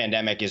that this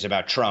pandemic is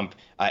about Trump.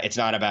 It's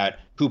not about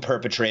who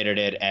perpetrated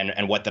it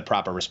and what the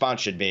proper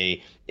response should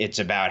be. It's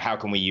about how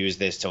can we use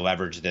this to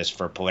leverage this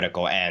for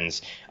political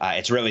ends.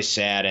 It's really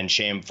sad and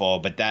shameful,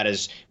 but that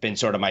has been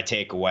sort of my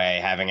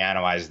takeaway, having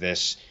analyzed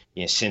this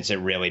since it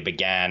really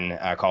began,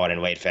 call it in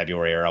late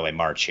February, early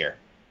March here.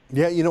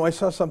 Yeah, I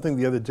saw something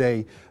the other day.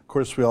 Of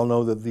course, we all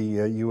know that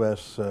the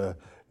U.S.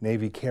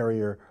 Navy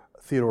carrier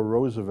Theodore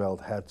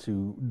Roosevelt had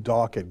to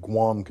dock at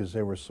Guam because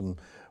there were some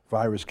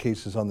virus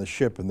cases on the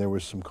ship, and there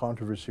was some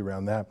controversy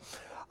around that.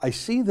 I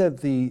see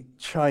that the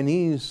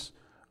Chinese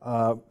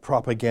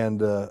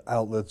propaganda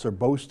outlets are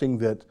boasting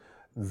that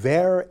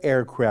their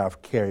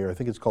aircraft carrier, I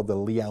think it's called the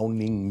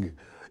Liaoning,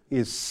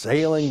 is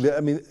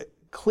sailing,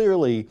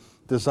 clearly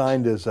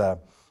designed as a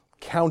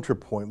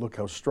counterpoint. Look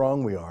how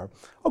strong we are.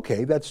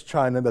 Okay, that's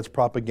China, that's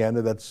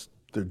propaganda, that's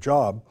their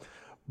job.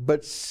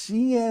 But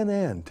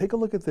CNN, take a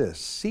look at this.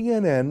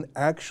 CNN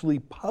actually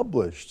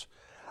published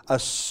a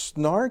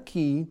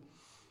snarky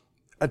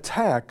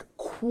attack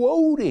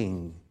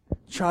quoting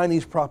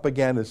Chinese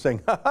propaganda,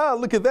 saying, "Ha,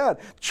 look at that.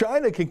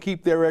 China can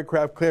keep their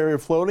aircraft carrier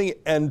floating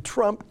and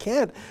Trump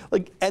can't."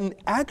 And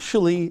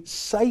actually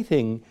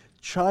citing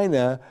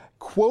China,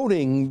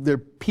 quoting their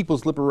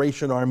People's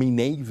Liberation Army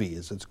Navy,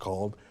 as it's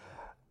called,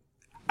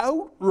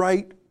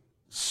 outright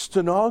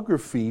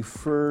stenography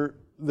for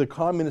the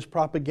communist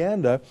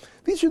propaganda.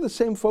 These are the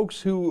same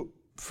folks who,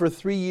 for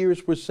 3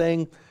 years, were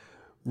saying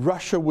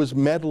Russia was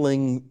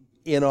meddling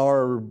in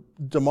our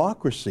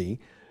democracy.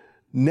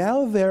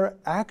 Now they're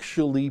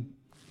actually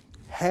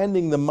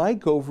handing the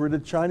mic over to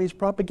Chinese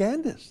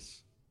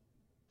propagandists.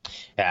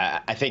 Yeah,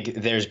 I think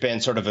there's been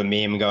sort of a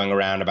meme going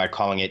around about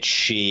calling it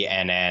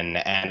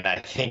CNN, and I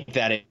think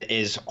that it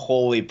is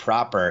wholly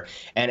proper.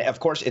 And of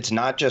course, it's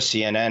not just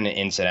CNN,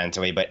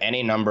 incidentally, but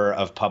any number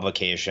of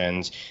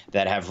publications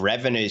that have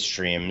revenue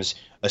streams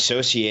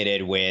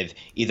associated with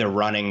either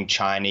running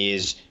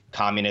Chinese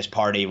Communist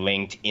Party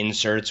linked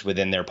inserts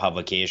within their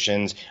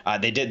publications.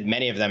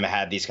 Many of them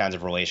had these kinds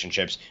of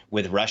relationships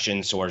with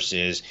Russian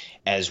sources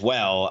as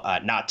well,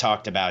 not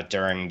talked about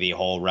during the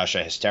whole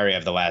Russia hysteria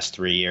of the last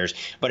 3 years.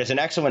 But it's an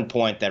excellent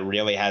point that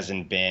really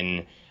hasn't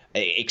been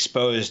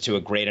exposed to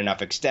a great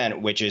enough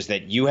extent, which is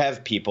that you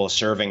have people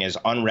serving as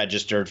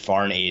unregistered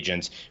foreign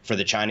agents for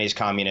the Chinese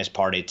Communist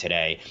Party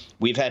today.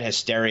 We've had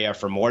hysteria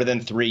for more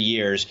than 3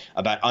 years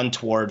about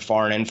untoward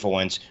foreign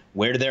influence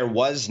where there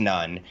was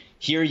none.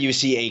 Here you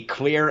see a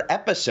clear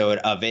episode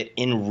of it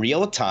in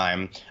real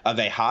time of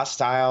a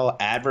hostile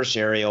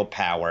adversarial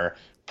power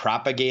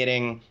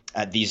propagating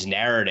these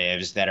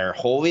narratives that are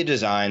wholly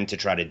designed to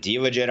try to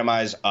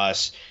delegitimize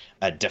us,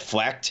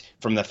 deflect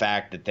from the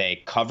fact that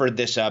they covered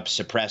this up,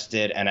 suppressed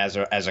it, and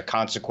as a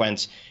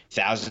consequence,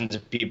 thousands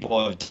of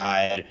people have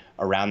died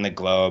around the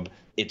globe.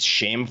 It's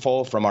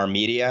shameful from our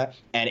media,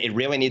 and it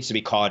really needs to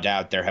be called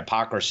out, their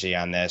hypocrisy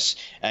on this.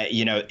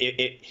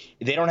 They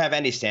don't have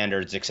any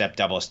standards except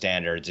double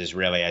standards is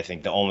really, I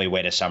think, the only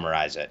way to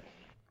summarize it.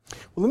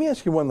 Well, let me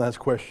ask you one last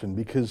question,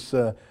 because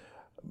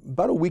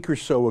about a week or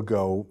so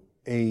ago,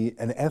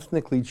 an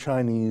ethnically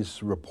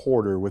Chinese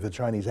reporter with a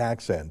Chinese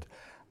accent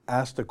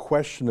asked a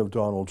question of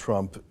Donald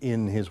Trump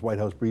in his White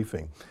House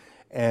briefing.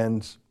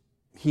 And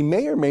he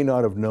may or may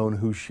not have known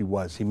who she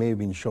was. He may have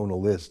been shown a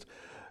list,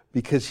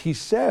 because he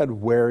said,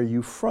 "Where are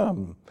you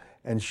from?"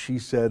 And she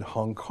said,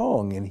 "Hong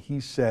Kong." And he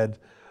said,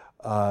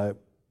 owned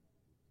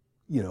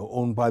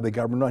by the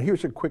government. Now,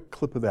 here's a quick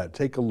clip of that.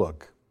 Take a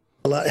look.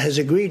 Has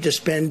agreed to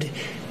spend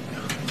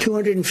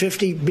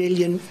 $250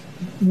 billion,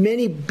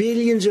 many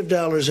billions of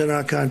dollars in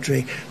our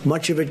country,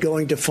 much of it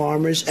going to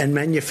farmers and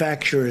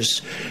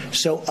manufacturers.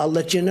 So I'll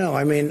let you know.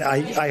 I mean,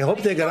 I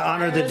hope they're going to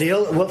honor the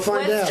deal. We'll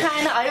find out.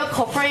 China, are you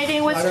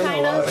cooperating with China?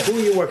 I don't know. Who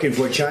are you working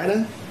for,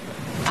 China?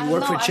 You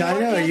work for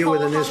China, or are you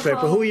with a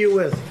newspaper? Who are you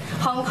with?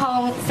 Hong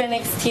Kong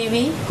Phoenix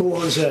TV. Who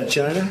owns that,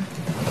 China?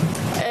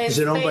 Is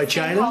it owned by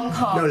China? Hong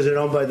Kong. No, is it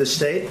owned by the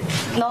state?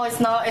 No, it's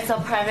not. It's a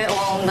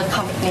private-owned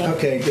company.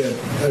 Okay, good.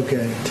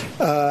 Okay.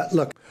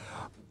 Look.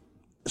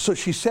 So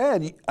she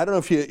said, I don't know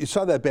if you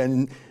saw that,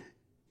 Ben,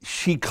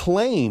 she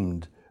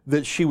claimed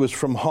that she was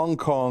from Hong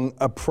Kong,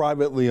 a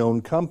privately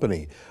owned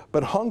company.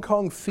 But Hong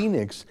Kong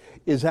Phoenix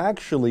is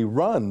actually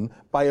run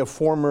by a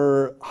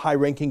former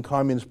high-ranking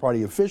Communist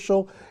Party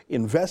official,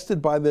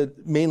 invested by the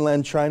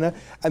mainland China.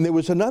 And there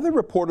was another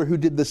reporter who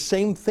did the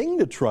same thing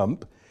to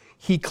Trump.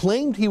 He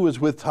claimed he was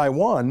with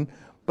Taiwan,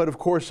 but of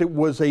course it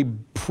was a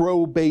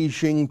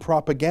pro-Beijing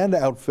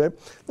propaganda outfit.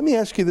 Let me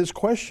ask you this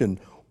question.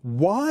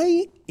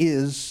 Why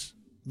is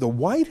the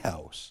White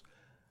House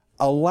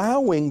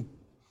allowing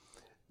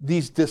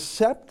these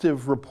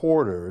deceptive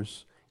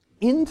reporters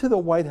into the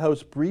White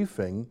House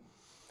briefing?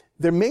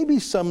 There may be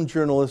some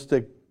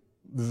journalistic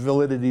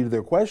validity to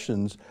their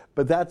questions,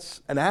 but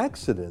that's an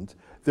accident.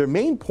 Their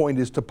main point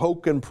is to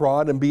poke and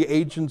prod and be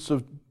agents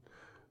of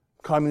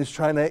Communist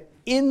China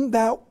in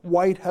that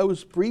White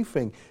House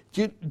briefing.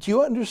 Do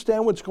you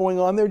understand what's going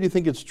on there? Do you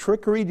think it's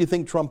trickery? Do you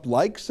think Trump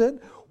likes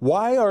it?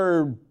 Why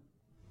are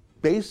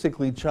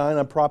basically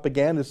China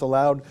propagandists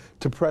allowed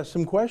to press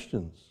him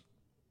questions?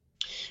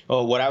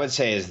 Well, what I would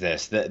say is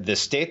this. The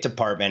State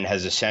Department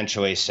has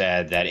essentially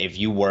said that if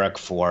you work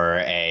for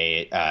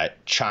a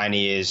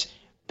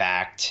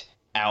Chinese-backed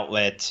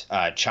outlet,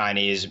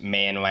 Chinese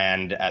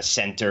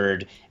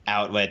mainland-centered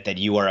outlet, that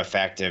you are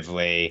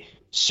effectively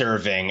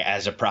serving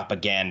as a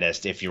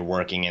propagandist if you're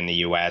working in the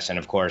U.S. And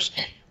of course,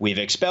 we've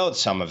expelled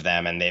some of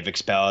them, and they've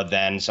expelled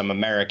then some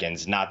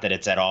Americans. Not that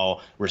it's at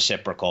all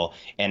reciprocal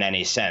in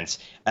any sense.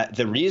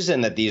 The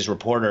reason that these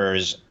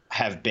reporters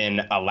have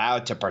been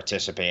allowed to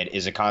participate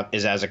is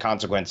as a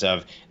consequence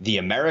of the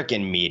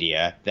American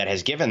media that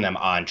has given them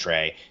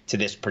entree to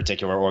this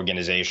particular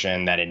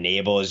organization that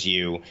enables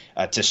you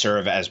to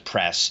serve as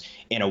press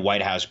in a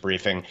White House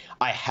briefing.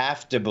 I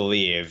have to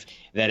believe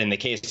that in the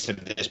case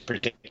of this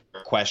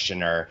particular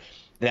questioner,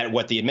 that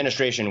what the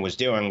administration was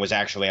doing was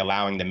actually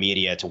allowing the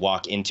media to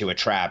walk into a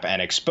trap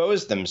and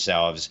expose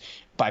themselves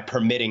by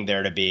permitting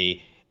there to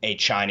be a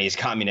Chinese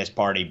Communist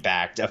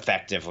Party-backed,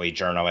 effectively,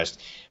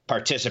 journalist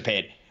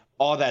participate.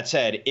 All that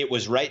said, it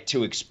was right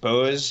to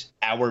expose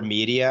our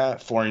media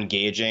for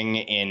engaging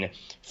in,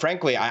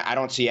 frankly, I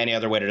don't see any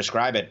other way to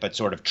describe it, but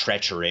sort of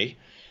treachery.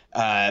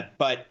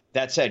 But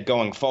that said,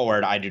 going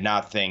forward, I do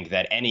not think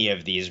that any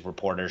of these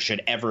reporters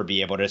should ever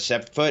be able to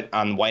set foot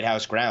on White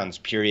House grounds,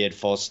 period,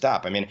 full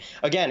stop. I mean,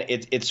 again,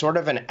 it's sort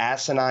of an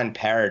asinine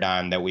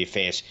paradigm that we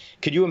face.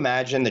 Could you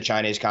imagine the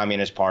Chinese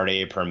Communist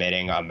Party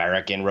permitting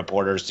American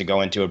reporters to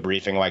go into a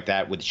briefing like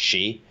that with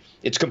Xi?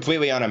 It's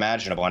completely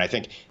unimaginable. And I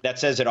think that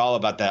says it all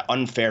about the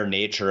unfair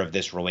nature of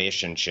this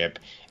relationship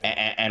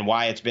and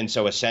why it's been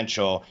so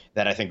essential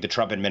that I think the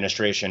Trump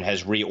administration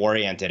has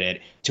reoriented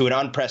it to an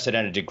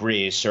unprecedented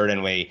degree,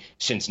 certainly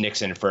since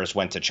Nixon first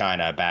went to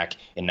China back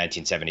in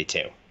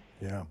 1972.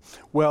 Yeah.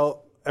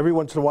 Well, every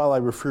once in a while I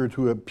refer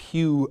to a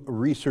Pew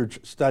Research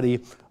study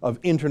of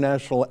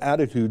international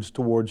attitudes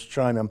towards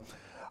China.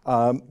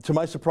 To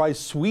my surprise,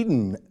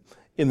 Sweden,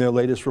 in their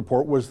latest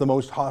report, was the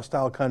most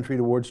hostile country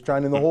towards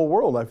China in the whole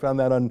world. I found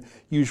that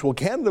unusual.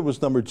 Canada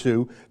was number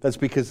 2. That's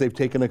because they've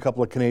taken a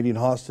couple of Canadian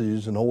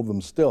hostages and hold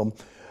them still.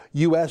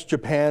 U.S.,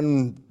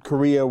 Japan,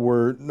 Korea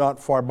were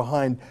not far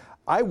behind.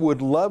 I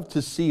would love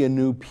to see a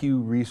new Pew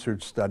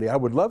Research study. I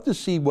would love to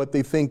see what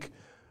they think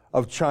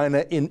of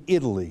China in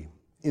Italy,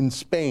 in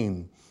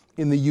Spain,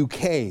 in the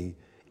UK,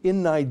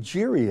 in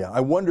Nigeria.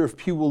 I wonder if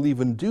Pew will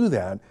even do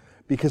that,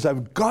 because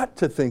I've got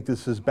to think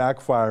this is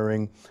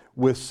backfiring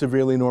with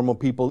severely normal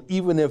people,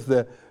 even if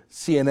the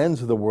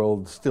CNNs of the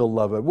world still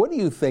love it. What do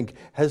you think?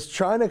 Has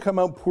China come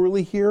out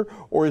poorly here,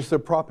 or is their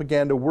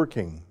propaganda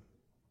working?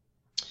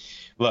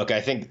 Look, I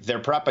think their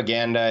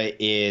propaganda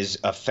is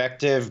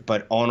effective,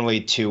 but only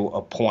to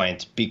a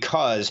point,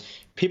 because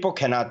people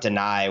cannot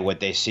deny what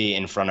they see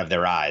in front of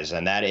their eyes,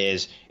 and that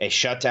is a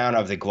shutdown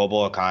of the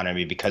global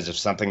economy because of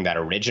something that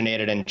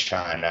originated in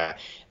China,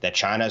 that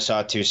China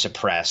sought to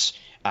suppress,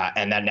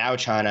 and that now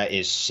China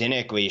is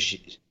cynically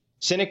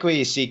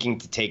seeking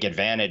to take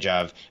advantage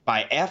of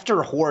by,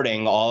 after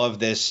hoarding all of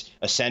this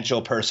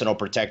essential personal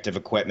protective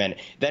equipment,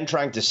 then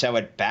trying to sell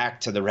it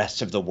back to the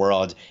rest of the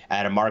world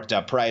at a marked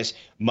up price,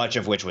 much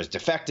of which was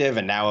defective.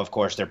 And now, of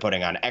course, they're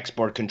putting on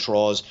export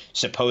controls,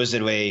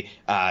 supposedly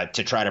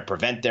to try to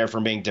prevent there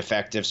from being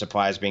defective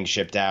supplies being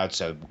shipped out.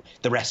 So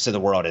the rest of the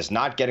world is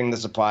not getting the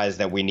supplies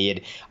that we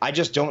need. I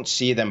just don't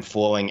see them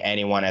fooling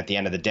anyone at the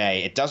end of the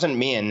day. It doesn't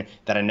mean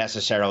that I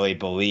necessarily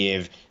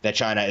believe that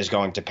China is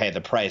going to pay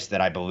the price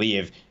that I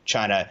believe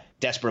China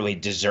desperately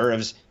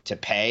deserves to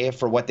pay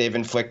for what they've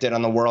inflicted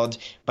on the world.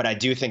 But I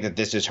do think that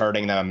this is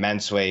hurting them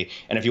immensely.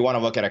 And if you want to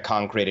look at a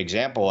concrete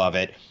example of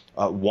it,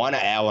 one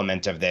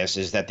element of this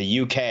is that the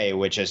UK,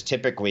 which has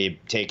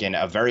typically taken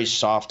a very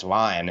soft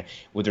line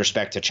with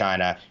respect to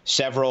China,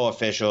 several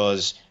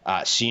officials,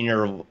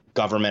 senior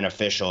government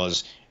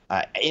officials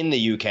in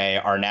the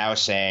UK are now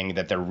saying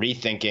that they're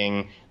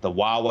rethinking the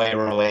Huawei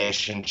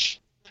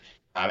relationship.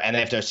 And they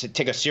have to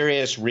take a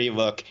serious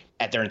relook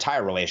at their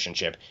entire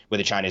relationship with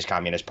the Chinese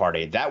Communist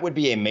Party. That would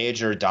be a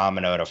major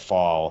domino to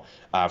fall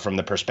from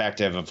the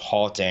perspective of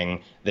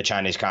halting the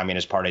Chinese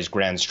Communist Party's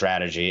grand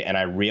strategy. And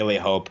I really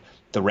hope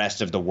the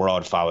rest of the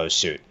world follows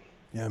suit.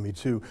 Yeah, me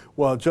too.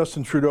 Well,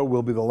 Justin Trudeau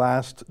will be the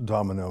last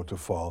domino to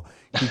fall.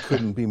 He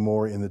couldn't be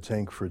more in the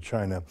tank for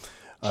China.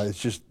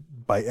 It's just,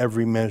 by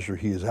every measure,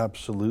 he is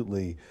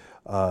absolutely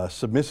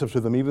submissive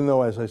to them, even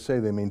though, as I say,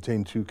 they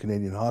maintain 2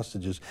 Canadian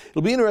hostages.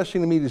 It'll be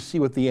interesting to me to see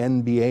what the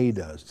NBA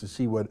does, to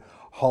see what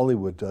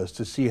Hollywood does,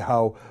 to see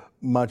how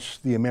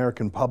much the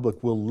American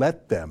public will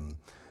let them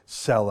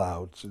sell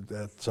out.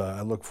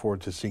 I look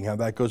forward to seeing how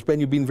that goes. Ben,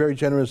 you've been very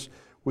generous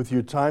with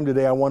your time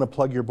today. I want to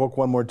plug your book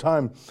one more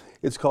time.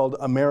 It's called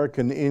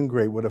American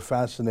Ingrate. What a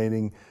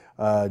fascinating,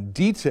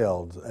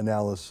 detailed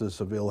analysis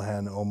of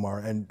Ilhan Omar.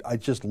 And I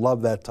just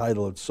love that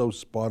title. It's so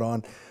spot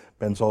on.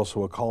 Ben's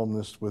also a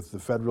columnist with The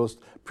Federalist.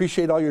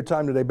 Appreciate all your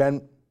time today,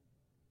 Ben.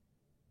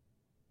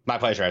 My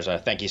pleasure, Ezra.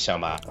 Thank you so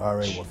much. All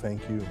right, well,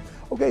 thank you.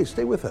 Okay,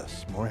 stay with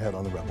us. More ahead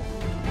on The Rebel.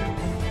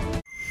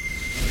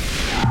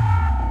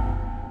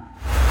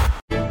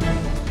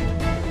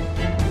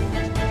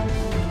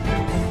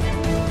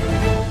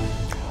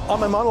 On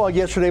my monologue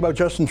yesterday about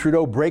Justin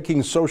Trudeau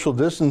breaking social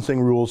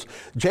distancing rules,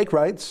 Jake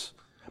writes,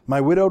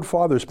 "My widowed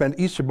father spent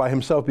Easter by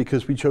himself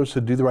because we chose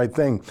to do the right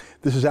thing.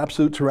 This is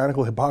absolute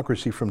tyrannical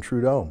hypocrisy from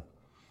Trudeau."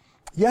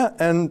 Yeah,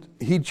 and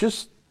he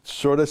just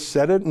sort of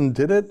said it and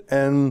did it,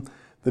 and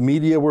the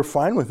media were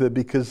fine with it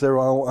because they're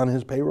all on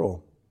his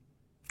payroll.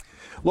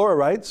 Laura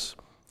writes,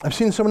 "I've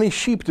seen so many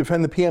sheep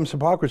defend the PM's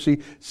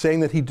hypocrisy,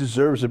 saying that he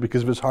deserves it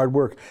because of his hard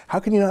work. How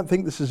can you not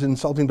think this is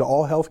insulting to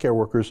all healthcare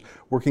workers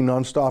working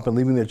nonstop and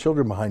leaving their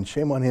children behind?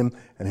 Shame on him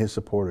and his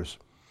supporters."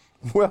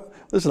 Well,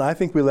 listen, I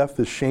think we left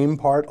the shame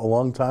part a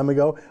long time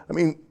ago. I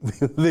mean,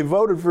 they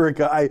voted for a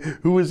guy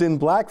who was in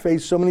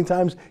blackface so many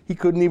times, he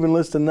couldn't even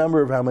list a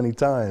number of how many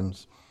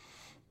times.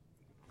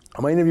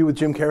 On my interview with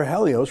Jim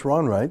Karahalios,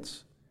 Ron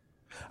writes,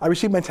 I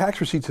received my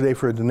tax receipt today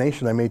for a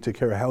donation I made to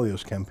Kara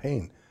Halio's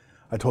campaign.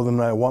 I told them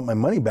that I want my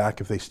money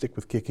back if they stick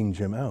with kicking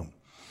Jim out.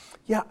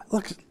 Yeah,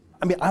 look,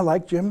 I mean, I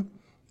like Jim.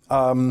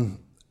 I don't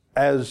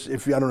know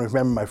if you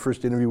remember my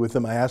first interview with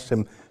him, I asked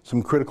him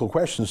some critical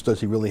questions. Does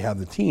he really have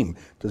the team?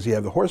 Does he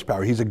have the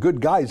horsepower? He's a good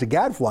guy. He's a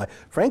gadfly.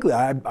 Frankly,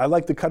 I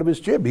like the cut of his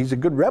jib. He's a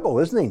good rebel,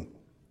 isn't he?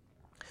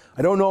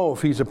 I don't know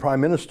if he's a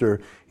prime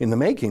minister in the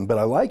making, but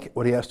I like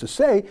what he has to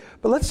say.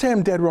 But let's say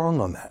I'm dead wrong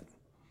on that.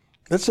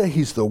 Let's say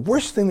he's the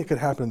worst thing that could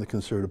happen in the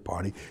Conservative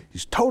Party.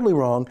 He's totally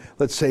wrong.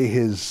 Let's say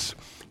his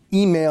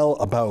email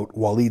about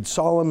Waleed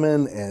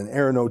Solomon and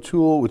Aaron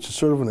O'Toole, which is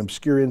sort of an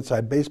obscure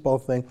inside baseball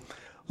thing.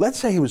 Let's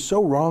say he was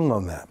so wrong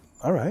on that.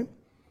 All right.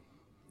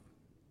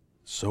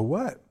 So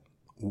what?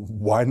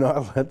 Why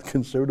not let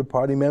Conservative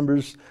Party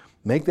members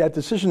make that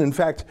decision? In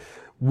fact,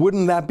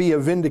 wouldn't that be a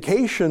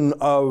vindication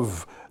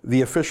of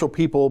the official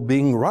people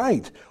being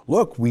right?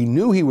 Look, we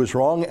knew he was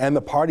wrong and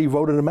the party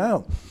voted him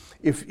out.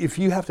 If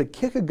you have to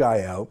kick a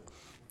guy out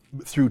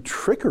through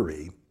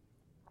trickery,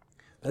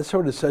 that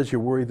sort of says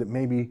you're worried that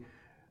maybe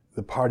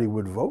the party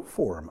would vote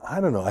for him. I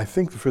don't know. I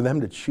think for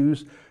them to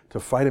choose to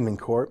fight him in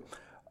court,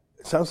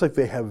 it sounds like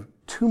they have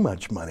too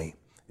much money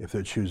if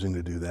they're choosing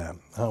to do that.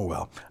 Oh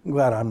well, I'm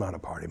glad I'm not a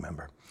party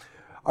member.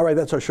 All right,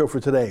 that's our show for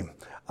today.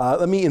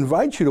 Let me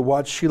invite you to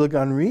watch Sheila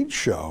Gunn Reid's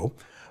show,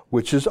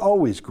 which is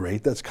always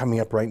great. That's coming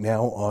up right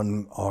now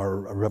on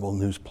our Rebel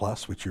News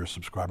Plus, which you're a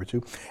subscriber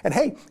to. And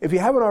hey, if you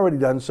haven't already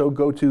done so,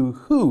 go to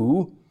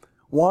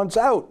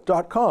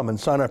whowantsout.com and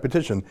sign our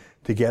petition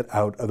to get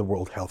out of the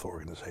World Health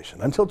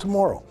Organization. Until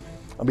tomorrow,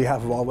 on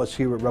behalf of all of us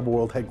here at Rebel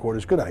World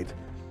Headquarters, good night,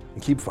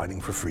 and keep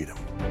fighting for freedom.